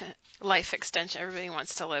about life extension. Everybody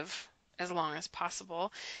wants to live as long as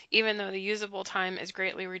possible, even though the usable time is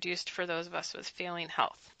greatly reduced for those of us with failing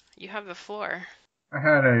health. You have the floor. I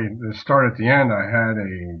had to start at the end, I had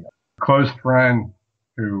a close friend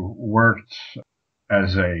who worked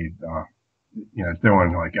as doing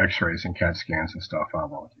like x-rays and CAT scans and stuff. I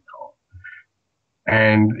don't know what you call it.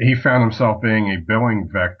 And he found himself being a billing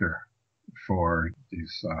vector for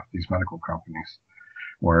these medical companies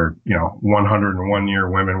where, 101-year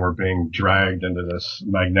women were being dragged into this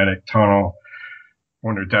magnetic tunnel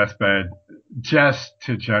on their deathbed just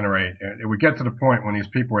to generate. It would get to the point when these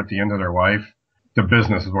people were at the end of their life, the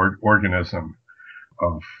business organism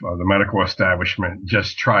of the medical establishment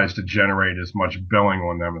just tries to generate as much billing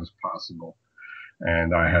on them as possible.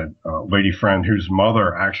 And I had a lady friend whose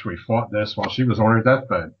mother actually fought this while she was on her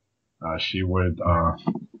deathbed.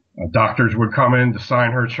 Doctors would come in to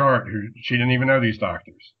sign her chart. She didn't even know these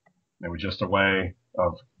doctors. It was just a way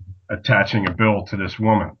of attaching a bill to this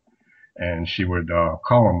woman, and she would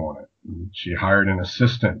call them on it. And she hired an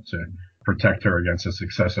assistant to protect her against this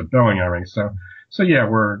excessive billing and everything. So yeah,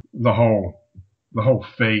 we're the whole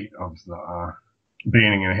fate of the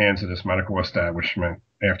being in the hands of this medical establishment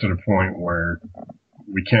after the point where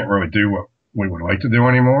we can't really do what we would like to do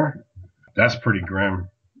anymore. That's pretty grim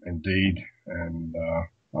indeed, and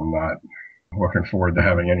I'm not looking forward to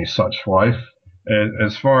having any such life.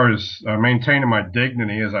 As far as maintaining my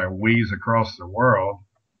dignity as I wheeze across the world,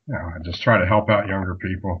 I just try to help out younger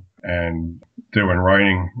people and do in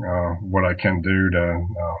writing what I can do to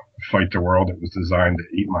fight the world that was designed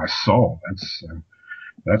to eat my soul.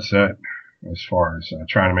 That's it. As far as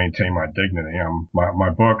trying to maintain my dignity, my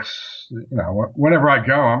books. Whenever I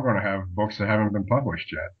go, I'm going to have books that haven't been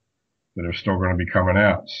published yet that are still going to be coming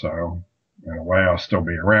out. So in a way, I'll still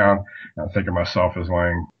be around. I think of myself as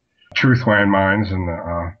laying truth landmines in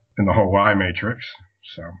the whole lie matrix.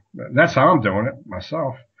 So that's how I'm doing it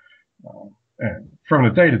myself. And from the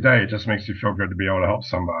day to day, it just makes you feel good to be able to help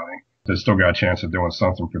somebody that's still got a chance of doing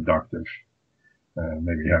something productive and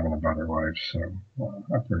maybe having a better life. So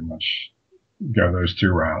I pretty much go those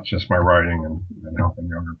two routes, just my writing and helping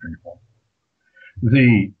younger people.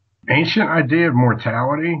 The ancient idea of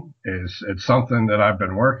mortality it's something that I've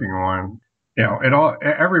been working on.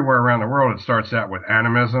 Everywhere around the world, it starts out with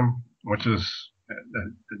animism, which is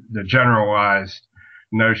the generalized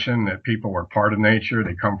notion that people are part of nature,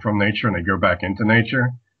 they come from nature, and they go back into nature.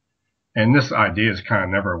 And this idea has kind of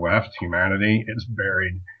never left humanity. It's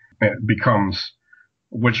buried. It becomes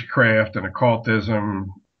witchcraft and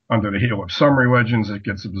occultism under the heel of some religions. It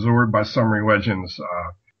gets absorbed by some religions.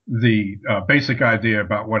 The basic idea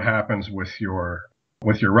about what happens with your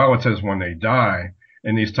relatives when they die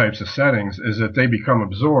in these types of settings is that they become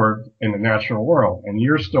absorbed in the natural world, and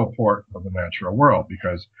you're still part of the natural world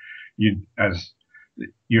because you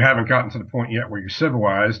haven't gotten to the point yet where you're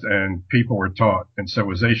civilized, and people were taught in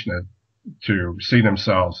civilization to see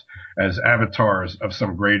themselves as avatars of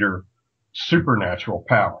some greater supernatural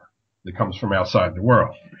power that comes from outside the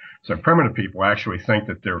world. So primitive people actually think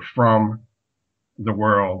that they're from the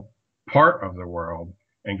world, part of the world,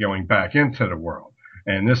 and going back into the world.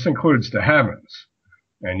 And this includes the heavens.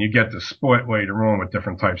 And you get the split later on with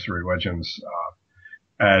different types of religions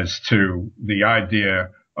as to the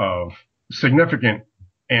idea of significant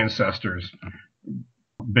ancestors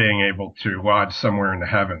being able to lodge somewhere in the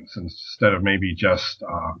heavens instead of maybe just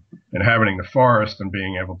inhabiting the forest and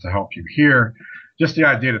being able to help you here. Just the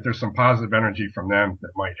idea that there's some positive energy from them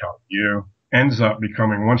that might help you ends up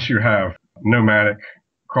becoming, once you have nomadic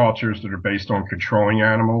cultures that are based on controlling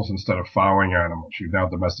animals instead of following animals. You've now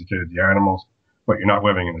domesticated the animals, but you're not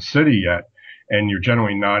living in a city yet, and you're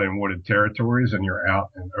generally not in wooded territories, and you're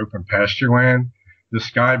out in open pasture land. The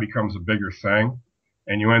sky becomes a bigger thing,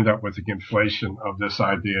 and you end up with the conflation of this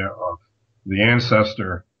idea of the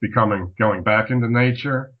ancestor going back into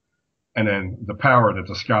nature, and then the power that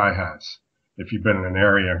the sky has. If you've been in an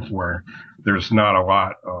area where there's not a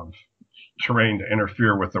lot of terrain to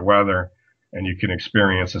interfere with the weather, and you can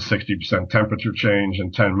experience a 60% temperature change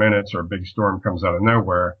in 10 minutes, or a big storm comes out of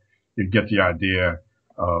nowhere, you get the idea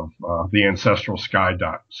of the ancestral sky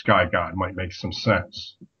god might make some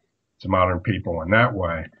sense to modern people in that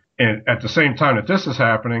way. And at the same time that this is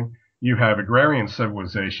happening, you have agrarian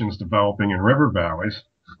civilizations developing in river valleys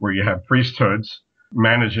where you have priesthoods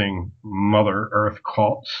managing Mother Earth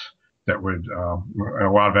cults that would, in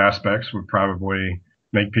a lot of aspects, would probably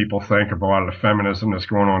make people think of a lot of the feminism that's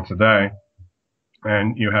going on today.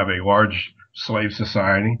 And you have a large slave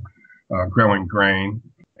society, growing grain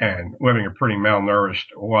and living a pretty malnourished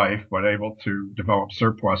life, but able to develop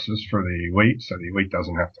surpluses for the elite, so the elite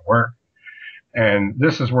doesn't have to work. And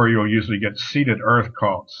this is where you'll usually get seated earth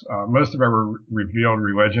cults. Most of our revealed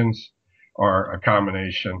religions are a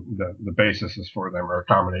combination, the basis for them are a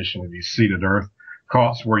combination of these seated earth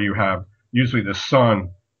cults where you have usually the sun,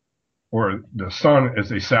 or the sun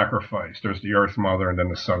is a sacrifice. There's the earth mother, and then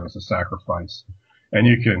the sun is a sacrifice. And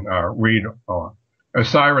you can read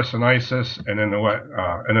Osiris and Isis, and then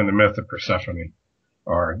the myth of Persephone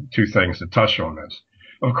are two things that touch on this.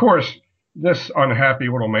 Of course, this unhappy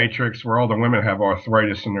little matrix where all the women have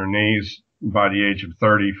arthritis in their knees by the age of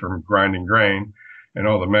 30 from grinding grain, and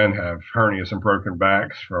all the men have hernias and broken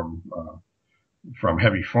backs from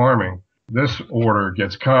heavy farming. This order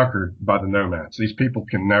gets conquered by the nomads. These people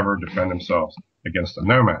can never defend themselves against the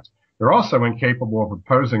nomads. They're also incapable of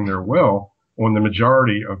opposing their will on the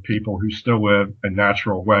majority of people who still live a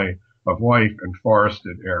natural way of life in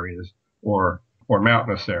forested areas or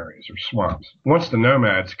mountainous areas or swamps. Once the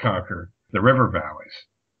nomads conquer the river valleys,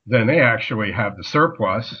 then they actually have the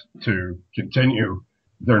surplus to continue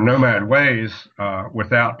their nomad ways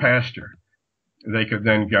without pasture. They could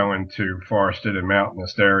then go into forested and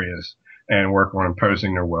mountainous areas and work on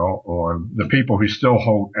imposing their will on the people who still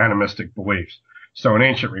hold animistic beliefs. So in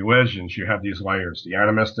ancient religions, you have these layers, the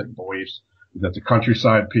animistic beliefs that the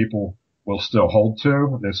countryside people will still hold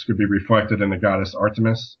to. This could be reflected in the goddess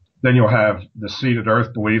Artemis. Then you'll have the seated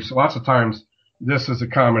earth beliefs. Lots of times this is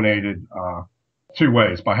accommodated two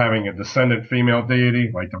ways, by having a descendant female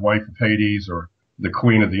deity, like the wife of Hades or the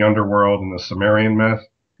queen of the underworld in the Sumerian myth.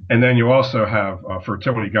 And then you also have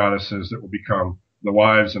fertility goddesses that will become the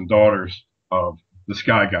wives and daughters of the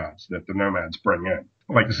sky gods that the nomads bring in,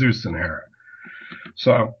 like Zeus and Hera.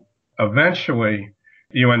 So eventually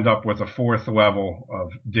you end up with a fourth level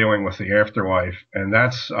of dealing with the afterlife, and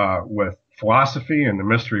that's with philosophy and the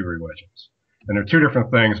mystery religions. And they're two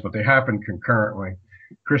different things, but they happen concurrently.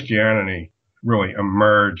 Christianity really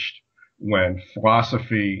emerged when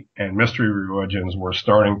philosophy and mystery religions were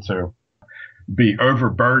starting to be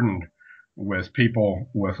overburdened with people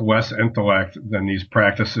with less intellect than these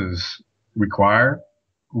practices require,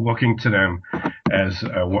 looking to them as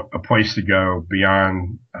a place to go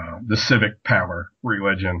beyond the civic power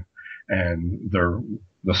religion and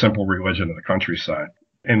the simple religion of the countryside.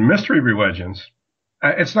 In mystery religions,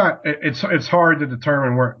 it's hard to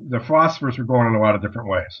determine where the philosophers were going in a lot of different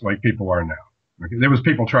ways, like people are now. Okay? There was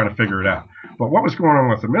people trying to figure it out. But what was going on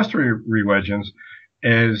with the mystery religions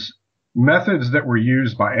is methods that were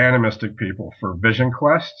used by animistic people for vision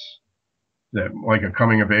quests, that like a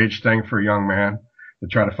coming of age thing for a young man to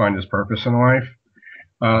try to find his purpose in life.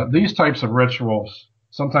 These types of rituals,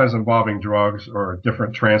 sometimes involving drugs or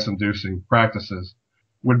different trance-inducing practices,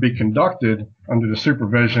 would be conducted under the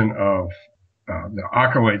supervision of the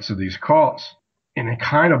acolytes of these cults in a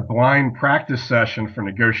kind of blind practice session for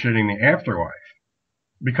negotiating the afterlife.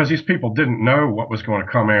 Because these people didn't know what was going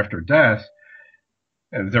to come after death,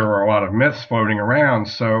 and there were a lot of myths floating around,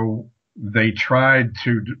 so they tried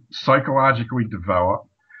to psychologically develop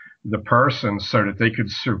the person so that they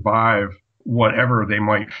could survive whatever they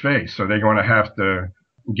might face. So they're going to have to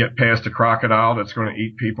get past a crocodile that's going to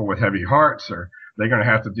eat people with heavy hearts, or they're going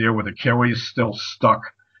to have to deal with Achilles still stuck,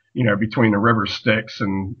 between the river Styx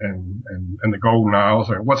and the Golden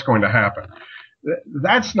Isles, or what's going to happen.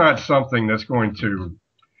 That's not something that's going to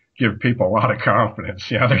give people a lot of confidence.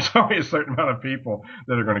 There's only a certain amount of people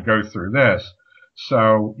that are going to go through this.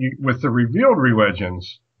 So with the revealed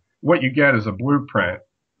religions, what you get is a blueprint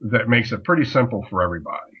that makes it pretty simple for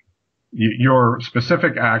everybody. Your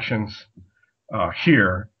specific actions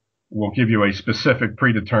here will give you a specific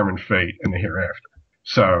predetermined fate in the hereafter.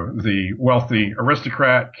 So the wealthy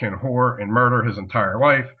aristocrat can whore and murder his entire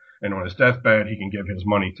life, and on his deathbed, he can give his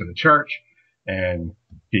money to the church, and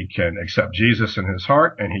he can accept Jesus in his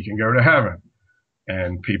heart, and he can go to heaven.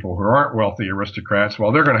 And people who aren't wealthy aristocrats,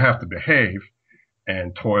 well, they're going to have to behave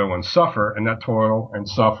and toil and suffer, and that toil and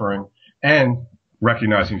suffering and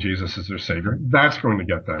recognizing Jesus as their Savior, that's going to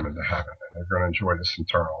get them into heaven, and they're going to enjoy this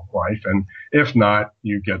eternal life. And if not,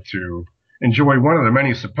 you get to enjoy one of the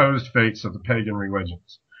many supposed fates of the pagan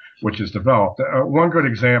religions, which is developed. One good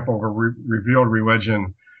example of a revealed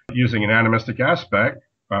religion using an animistic aspect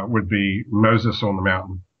would be Moses on the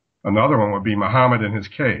mountain. Another one would be Muhammad in his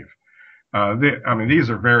cave. These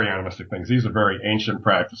are very animistic things. These are very ancient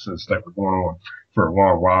practices that were going on for a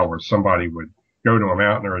long while, where somebody would go to a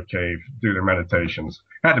mountain or a cave, do their meditations.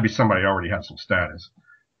 Had to be somebody who already had some status.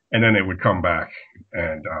 And then they would come back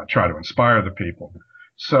and try to inspire the people.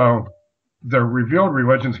 So the revealed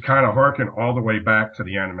religions kind of harken all the way back to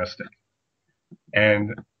the animistic, and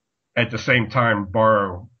at the same time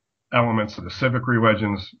borrow elements of the civic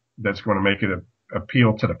religions that's going to make it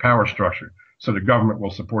appeal to the power structure. So the government will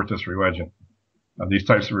support this religion. These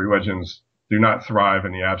types of religions do not thrive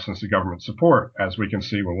in the absence of government support, as we can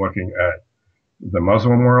see when looking at the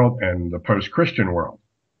Muslim world and the post-Christian world.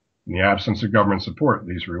 In the absence of government support,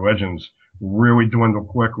 these religions really dwindle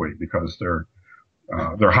quickly because they're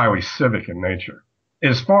highly civic in nature.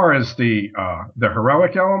 As far as the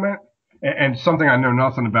heroic element, and something I know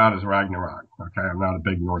nothing about is Ragnarok. Okay, I'm not a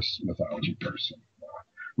big Norse mythology person.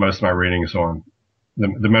 Most of my reading is on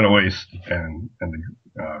the Middle East and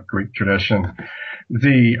the Greek tradition.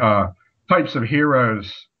 The types of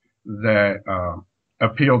heroes that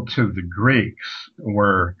appealed to the Greeks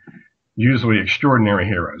were usually extraordinary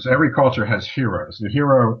heroes. Every culture has heroes. The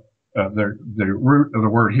hero, the root of the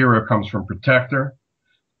word hero comes from protector,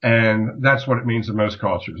 and that's what it means in most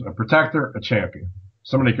cultures. A protector, a champion.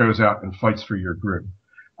 Somebody goes out and fights for your group.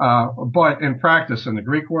 But in practice in the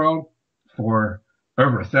Greek world, for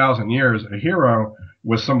over 1,000 years, a hero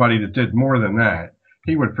was somebody that did more than that.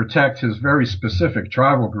 He would protect his very specific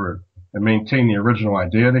tribal group and maintain the original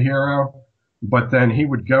idea of the hero, but then he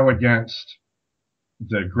would go against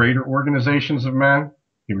the greater organizations of men.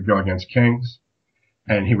 He would go against kings,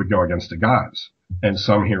 and he would go against the gods. And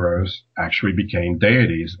some heroes actually became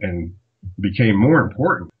deities and became more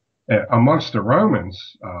important. Amongst the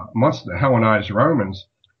Romans, amongst the Hellenized Romans,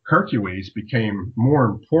 Hercules became more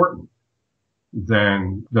important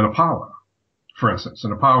than Apollo, for instance.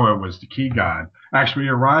 And Apollo was the key god, actually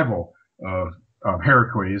a rival of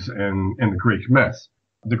Heracles in the Greek myths.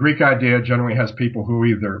 The Greek idea generally has people who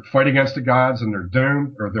either fight against the gods and they're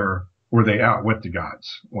doomed, or they outwit the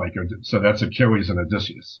gods. So that's Achilles and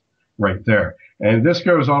Odysseus right there. And this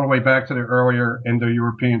goes all the way back to the earlier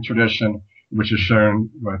Indo-European tradition, which is shown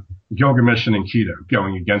with Gilgamesh and Enkidu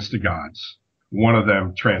going against the gods. One of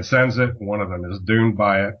them transcends it. One of them is doomed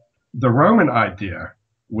by it. The Roman idea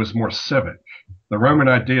was more civic. The Roman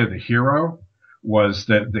idea of the hero was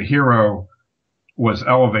that the hero was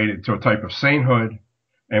elevated to a type of sainthood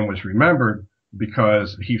and was remembered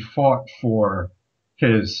because he fought for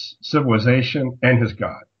his civilization and his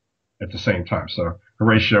God at the same time. So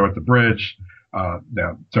Horatio at the bridge,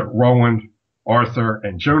 to Roland, Arthur,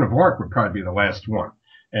 and Joan of Arc would probably be the last one.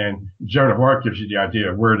 And Joan of Arc gives you the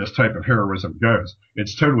idea of where this type of heroism goes.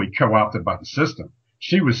 It's totally co-opted by the system.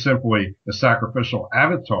 She was simply the sacrificial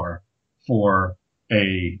avatar for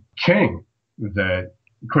a king that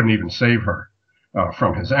couldn't even save her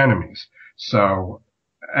from his enemies. So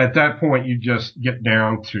at that point, you just get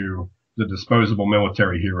down to the disposable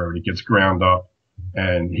military hero that gets ground up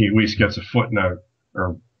and he at least gets a footnote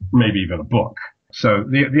or maybe even a book. So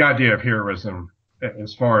the idea of heroism,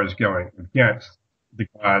 as far as going against the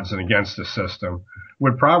gods and against the system,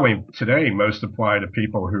 would probably today most apply to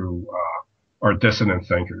people who are dissident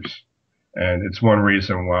thinkers. And it's one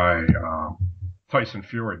reason why Tyson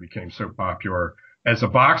Fury became so popular. As a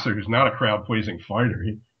boxer who's not a crowd-pleasing fighter,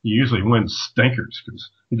 he usually wins stinkers because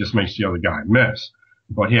he just makes the other guy miss.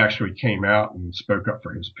 But he actually came out and spoke up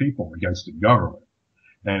for his people against the government.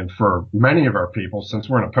 And for many of our people, since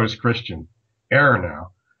we're in a post-Christian era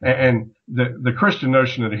now, and the Christian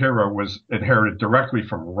notion of the hero was inherited directly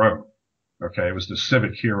from Rome. Okay, it was the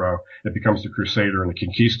civic hero that becomes the crusader and the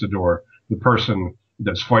conquistador, the person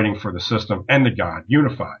that's fighting for the system and the God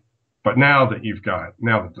unified. But now that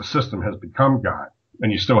the system has become God,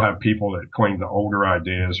 and you still have people that claim the older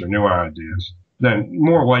ideas or newer ideas, then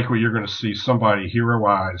more likely you're going to see somebody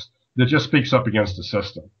heroized that just speaks up against the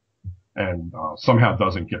system and somehow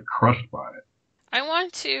doesn't get crushed by it. I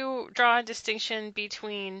want to draw a distinction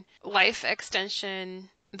between life extension,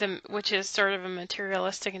 which is sort of a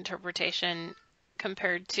materialistic interpretation,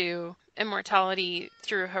 compared to immortality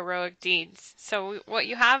through heroic deeds. So what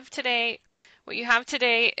you have today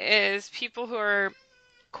is people who are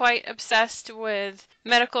quite obsessed with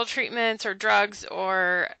medical treatments or drugs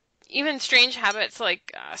or even strange habits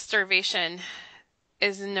like starvation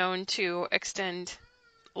is known to extend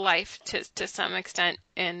life to some extent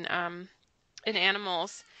in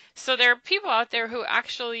animals. So there are people out there who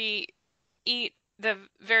actually eat the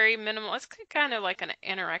very minimal. It's kind of like an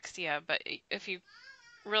anorexia, but if you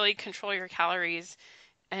really control your calories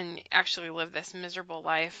and actually live this miserable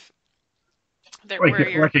life,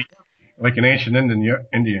 like an ancient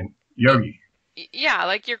Indian yogi. Yeah,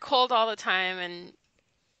 like you're cold all the time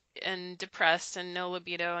and depressed and no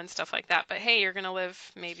libido and stuff like that. But hey, you're gonna live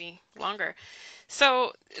maybe longer.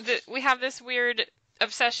 So we have this weird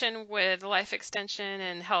obsession with life extension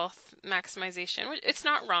and health maximization. It's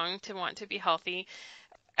not wrong to want to be healthy.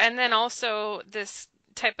 And then also this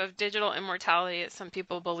type of digital immortality that some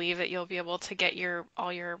people believe that you'll be able to get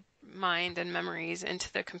all your mind and memories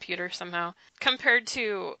into the computer somehow, compared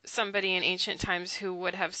to somebody in ancient times who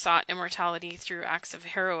would have sought immortality through acts of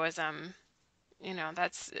heroism. You know,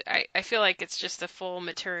 I feel like it's just a full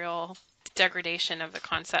material degradation of the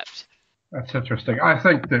concept. That's interesting. I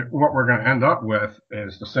think that what we're going to end up with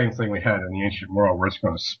is the same thing we had in the ancient world, where it's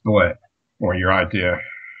going to split, or your idea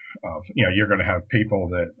of, you're going to have people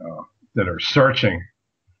that are searching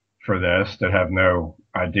for this, that have no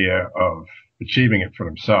idea of achieving it for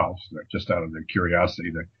themselves. They're just out of their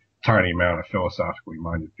curiosity, the tiny amount of philosophically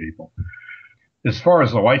minded people. As far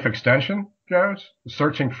as the life extension goes,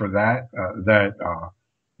 searching for that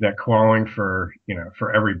clawing for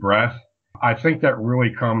every breath, I think that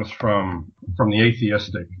really comes from the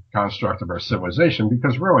atheistic construct of our civilization,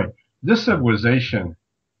 because really this civilization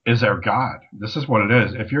is our God. This is what it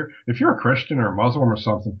is. If you're a Christian or a Muslim or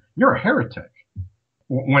something, you're a heretic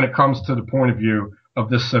when it comes to the point of view of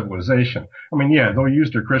this civilization. I mean, yeah, they'll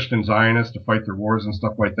use their Christian Zionists to fight their wars and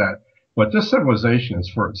stuff like that, but this civilization is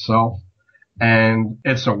for itself, and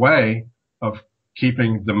it's a way of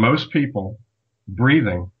keeping the most people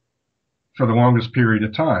breathing for the longest period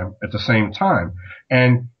of time at the same time.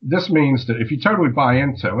 And this means that if you totally buy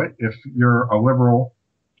into it, if you're a liberal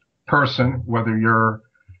person, whether you're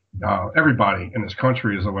everybody in this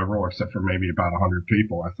country is a liberal, except for maybe about 100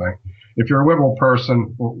 people, I think. If you're a liberal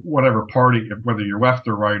person, whatever party, whether you're left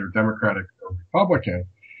or right or Democratic or Republican,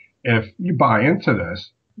 if you buy into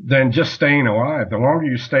this, then just staying alive, the longer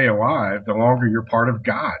you stay alive, the longer you're part of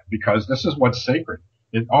God, because this is what's sacred.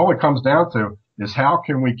 All it comes down to is how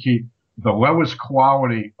can we keep the lowest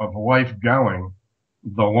quality of life going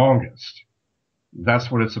the longest.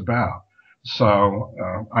 That's what it's about. So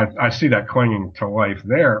I see that clinging to life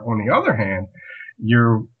there. On the other hand,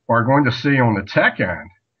 you are going to see on the tech end,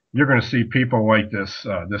 you're going to see people like this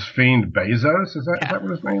fiend Bezos. Is that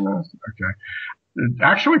what his name is? Okay.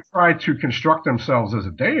 Actually try to construct themselves as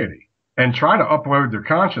a deity and try to upload their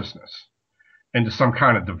consciousness into some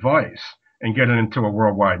kind of device and get it into a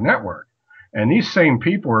worldwide network. And these same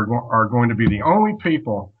people are going to be the only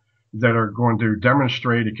people that are going to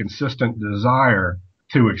demonstrate a consistent desire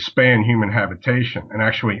to expand human habitation and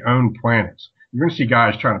actually own planets. You're going to see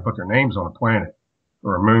guys trying to put their names on a planet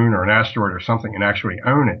or a moon or an asteroid or something and actually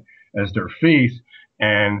own it as their fief.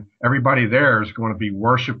 And everybody there is going to be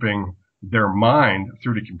worshiping their mind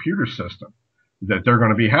through the computer system that they're going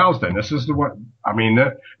to be housed in. This is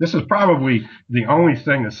this is probably the only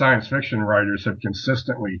thing that science fiction writers have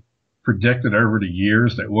consistently predicted over the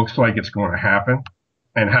years that looks like it's going to happen.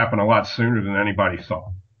 and happen a lot sooner than anybody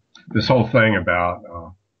thought. This whole thing about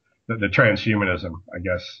the transhumanism, I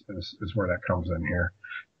guess, is where that comes in here.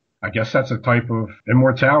 I guess that's a type of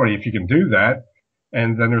immortality if you can do that.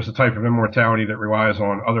 And then there's a type of immortality that relies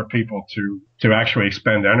on other people to actually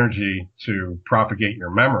expend energy to propagate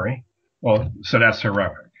your memory. Well, so that's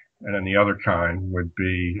heroic. And then the other kind would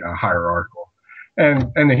be hierarchical.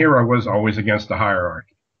 And the hero was always against the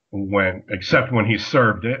hierarchy except when he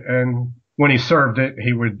served it. And when he served it,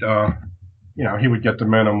 he would get the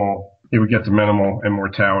minimal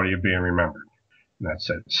immortality of being remembered. And that's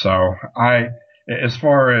it. So as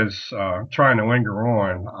far as trying to linger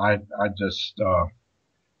on,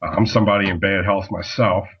 I'm somebody in bad health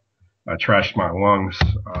myself. I trashed my lungs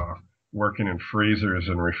working in freezers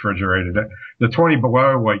and refrigerated. The 20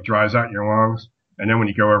 below like dries out your lungs, and then when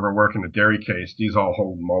you go over and work in the dairy case, these all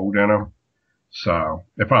hold mold in them. So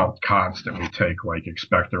if I don't constantly take like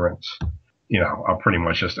expectorants, I'll pretty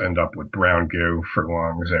much just end up with brown goo for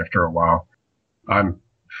lungs after a while. I'm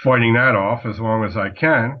fighting that off as long as I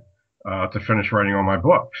can to finish writing all my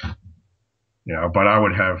books. But I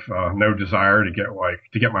would have no desire to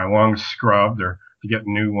get my lungs scrubbed or to get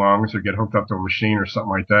new lungs or get hooked up to a machine or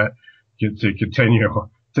something like that to continue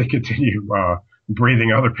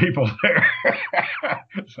breathing other people's air.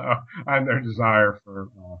 So I have no desire for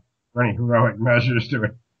any heroic measures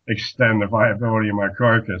to extend the viability of my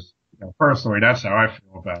carcass. Personally, that's how I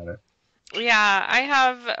feel about it. Yeah, I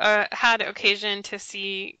have had occasion to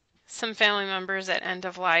see some family members at end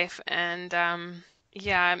of life, and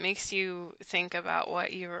yeah, it makes you think about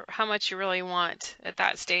how much you really want at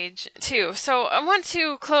that stage too. So I want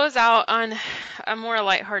to close out on a more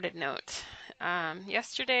lighthearted note.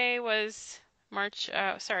 Yesterday was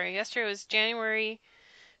January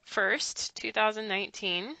 1st,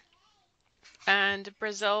 2019, and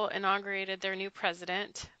Brazil inaugurated their new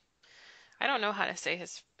president. I don't know how to say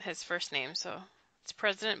his first name, so it's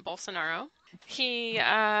President Bolsonaro. He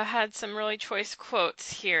had some really choice quotes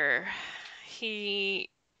here. He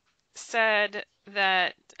said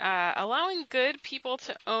that allowing good people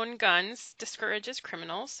to own guns discourages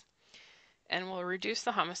criminals and will reduce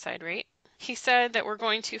the homicide rate. He said that we're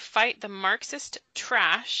going to fight the Marxist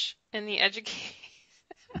trash in the education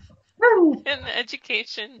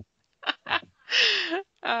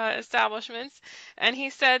establishments. And he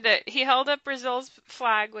said that he held up Brazil's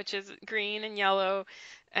flag, which is green and yellow,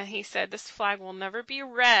 and he said this flag will never be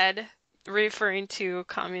red, referring to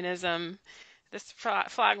communism. This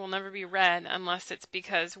flag will never be red unless it's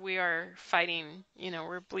because we are fighting,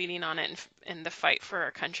 we're bleeding on it in the fight for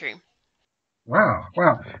our country. Wow.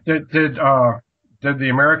 Did the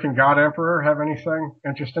American God Emperor have anything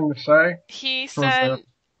interesting to say? He said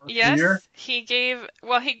yes. He gave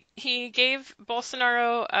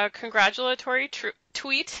Bolsonaro a congratulatory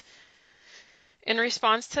tweet in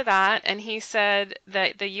response to that, and he said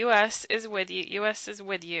that the U.S. is with you. U.S. is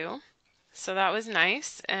with you. So that was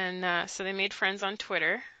nice, and so they made friends on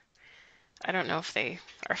Twitter. I don't know if they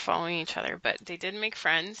are following each other, but they did make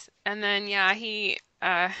friends. And then, yeah, he's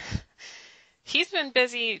been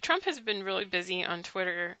busy. Trump has been really busy on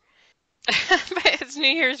Twitter. But his New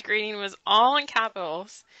Year's greeting was all in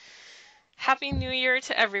capitals. Happy New Year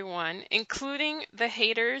to everyone, including the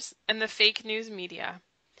haters and the fake news media.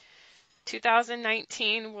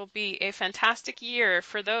 2019 will be a fantastic year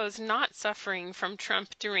for those not suffering from Trump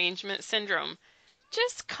derangement syndrome.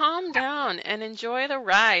 Just calm down and enjoy the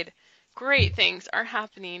ride. Great things are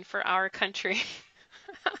happening for our country.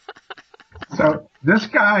 So this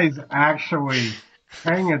guy's actually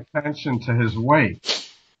paying attention to his weight.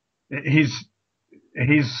 He's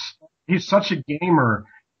such a gamer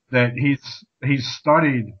that he's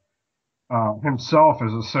studied himself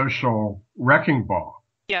as a social wrecking ball.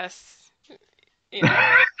 Yes.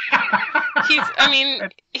 Yeah.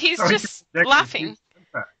 He's so just laughing.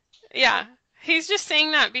 Yeah. He's just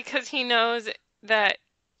saying that because he knows that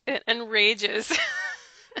it enrages.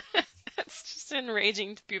 It's just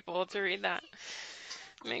enraging to people to read that.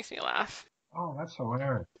 It makes me laugh. Oh, that's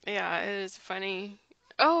hilarious. Yeah, it is funny.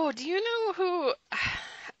 Oh, do you know who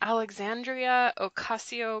Alexandria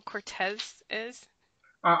Ocasio-Cortez is?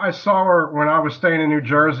 I saw her when I was staying in New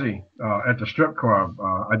Jersey at the strip club.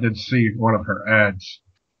 I did see one of her ads.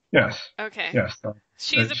 Yes. Okay. Yes.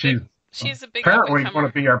 She's a big apparently going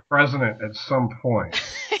to be our president at some point.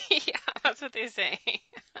 Yeah, that's what they say.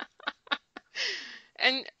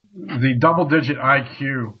 And the double-digit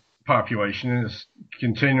IQ population is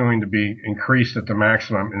continuing to be increased at the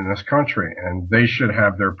maximum in this country, and they should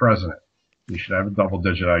have their president. You should have a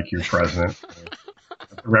double-digit IQ president.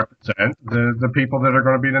 To represent the people that are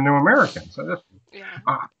going to be the new Americans. So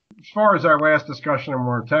as far as our last discussion on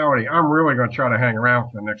mortality, I'm really going to try to hang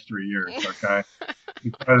around for the next 3 years, okay?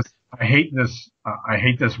 Because I hate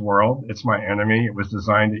this world. It's my enemy. It was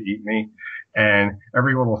designed to eat me. And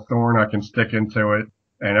every little thorn I can stick into it,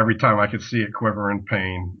 and every time I can see it quiver in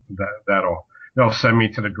pain, they'll send me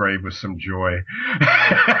to the grave with some joy.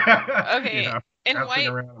 Okay. Bouncing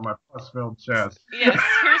around in my pus-filled chest. Yes,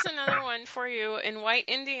 here's another one for you. In white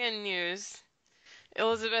Indian news,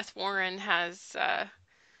 Elizabeth Warren has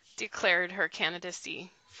declared her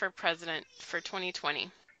candidacy for president for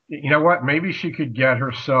 2020. You know what? Maybe she could get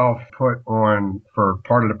herself put on for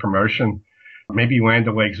part of the promotion. Maybe Land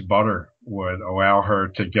O'Lakes butter would allow her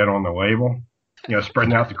to get on the label.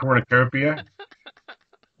 Spreading out the cornucopia.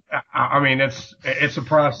 I mean, it's a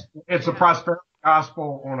prosperity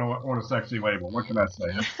gospel on a sexy label. What can I say?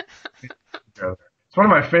 It's one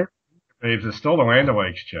of my favorite faves. It's still the Land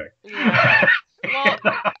O'Lakes chick. Yeah. Well,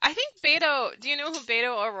 I think Beto. Do you know who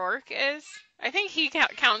Beto O'Rourke is? I think he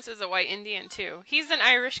counts as a white Indian too. He's an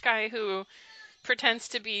Irish guy who pretends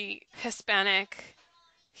to be Hispanic.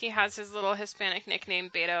 He has his little Hispanic nickname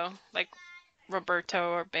Beto, like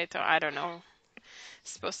Roberto or Beto. I don't know.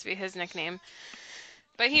 It's supposed to be his nickname.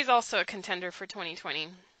 But he's also a contender for 2020.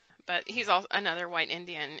 But he's also another white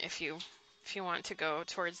Indian if you want to go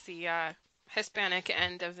towards the Hispanic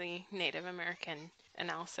end of the Native American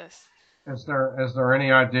analysis. Is there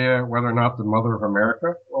any idea whether or not the Mother of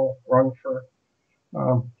America will run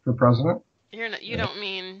for president? You don't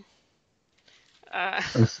mean?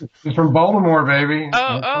 She's from Baltimore, baby.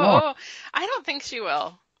 Oh! I don't think she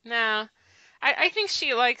will. No, I think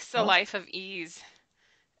she likes the life of ease,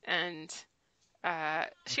 and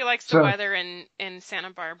she likes the weather in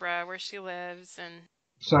Santa Barbara where she lives, and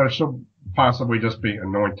so she'll possibly just be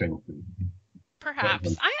anointing.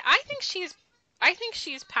 Perhaps. I think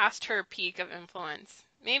she's past her peak of influence.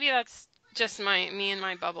 Maybe that's just me and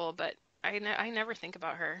my bubble, but I never think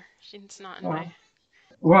about her. She's not in my...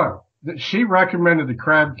 Look, she recommended the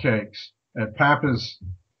crab cakes at Papa's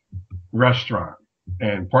restaurant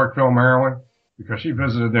in Parkville, Maryland, because she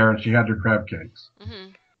visited there and she had their crab cakes. Mm-hmm.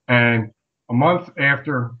 And a month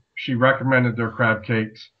after she recommended their crab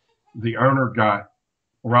cakes, the owner got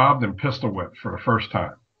robbed and pistol whipped for the first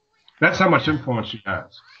time. That's how much influence she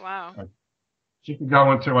has. Wow. She can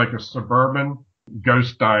go into like a suburban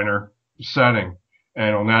ghost diner setting,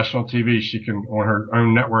 and on national TV, she can, on her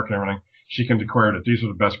own network and everything, she can declare that these are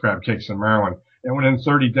the best crab cakes in Maryland. And within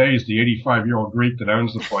 30 days, the 85-year-old Greek that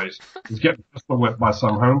owns the place is getting pistol whipped by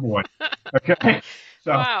some homeboy. Okay?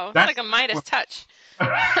 So wow, that's like a Midas touch.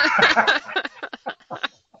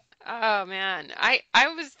 Oh man, I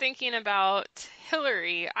was thinking about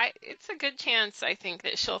Hillary. It's a good chance I think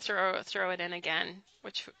that she'll throw it in again,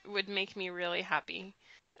 which would make me really happy.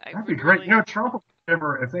 That'd be great. Really... Trump.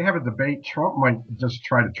 If they have a debate, Trump might just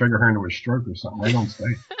try to trigger her into a stroke or something. I don't say.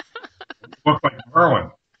 Look like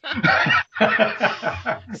Merlin.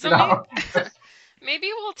 So maybe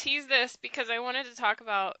we'll tease this because I wanted to talk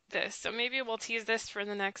about this. So maybe we'll tease this for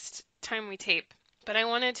the next time we tape. But I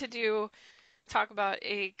wanted to talk about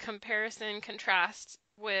a comparison, contrast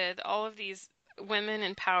with all of these women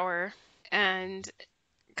in power and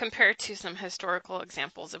compare to some historical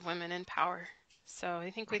examples of women in power. So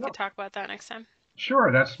I think we could talk about that next time.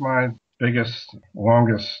 Sure. That's my biggest,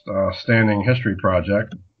 longest standing history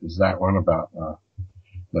project is that one about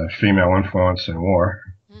the female influence in war.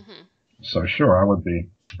 Mm-hmm. So sure, I would be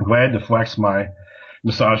glad to flex my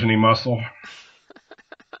misogyny muscle.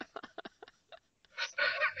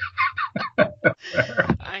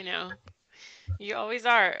 I know. You always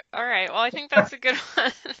are. All right. Well, I think that's a good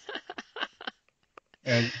one.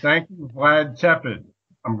 And thank you, Vlad Tepid.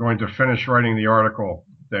 I'm going to finish writing the article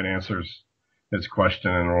that answers his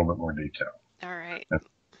question in a little bit more detail. All right. And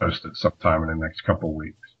post it sometime in the next couple of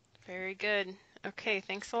weeks. Very good. Okay.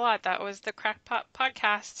 Thanks a lot. That was the Crackpot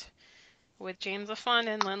Podcast with James LaFond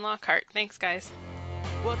and Lynn Lockhart. Thanks, guys.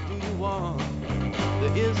 What do you want?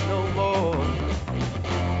 There is no more.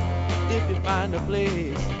 If you find a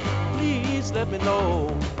place, please let me know.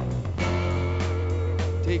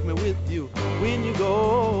 Take me with you when you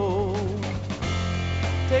go.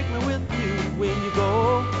 Take me with you when you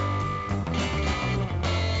go.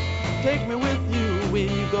 Take me with you when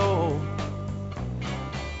you go.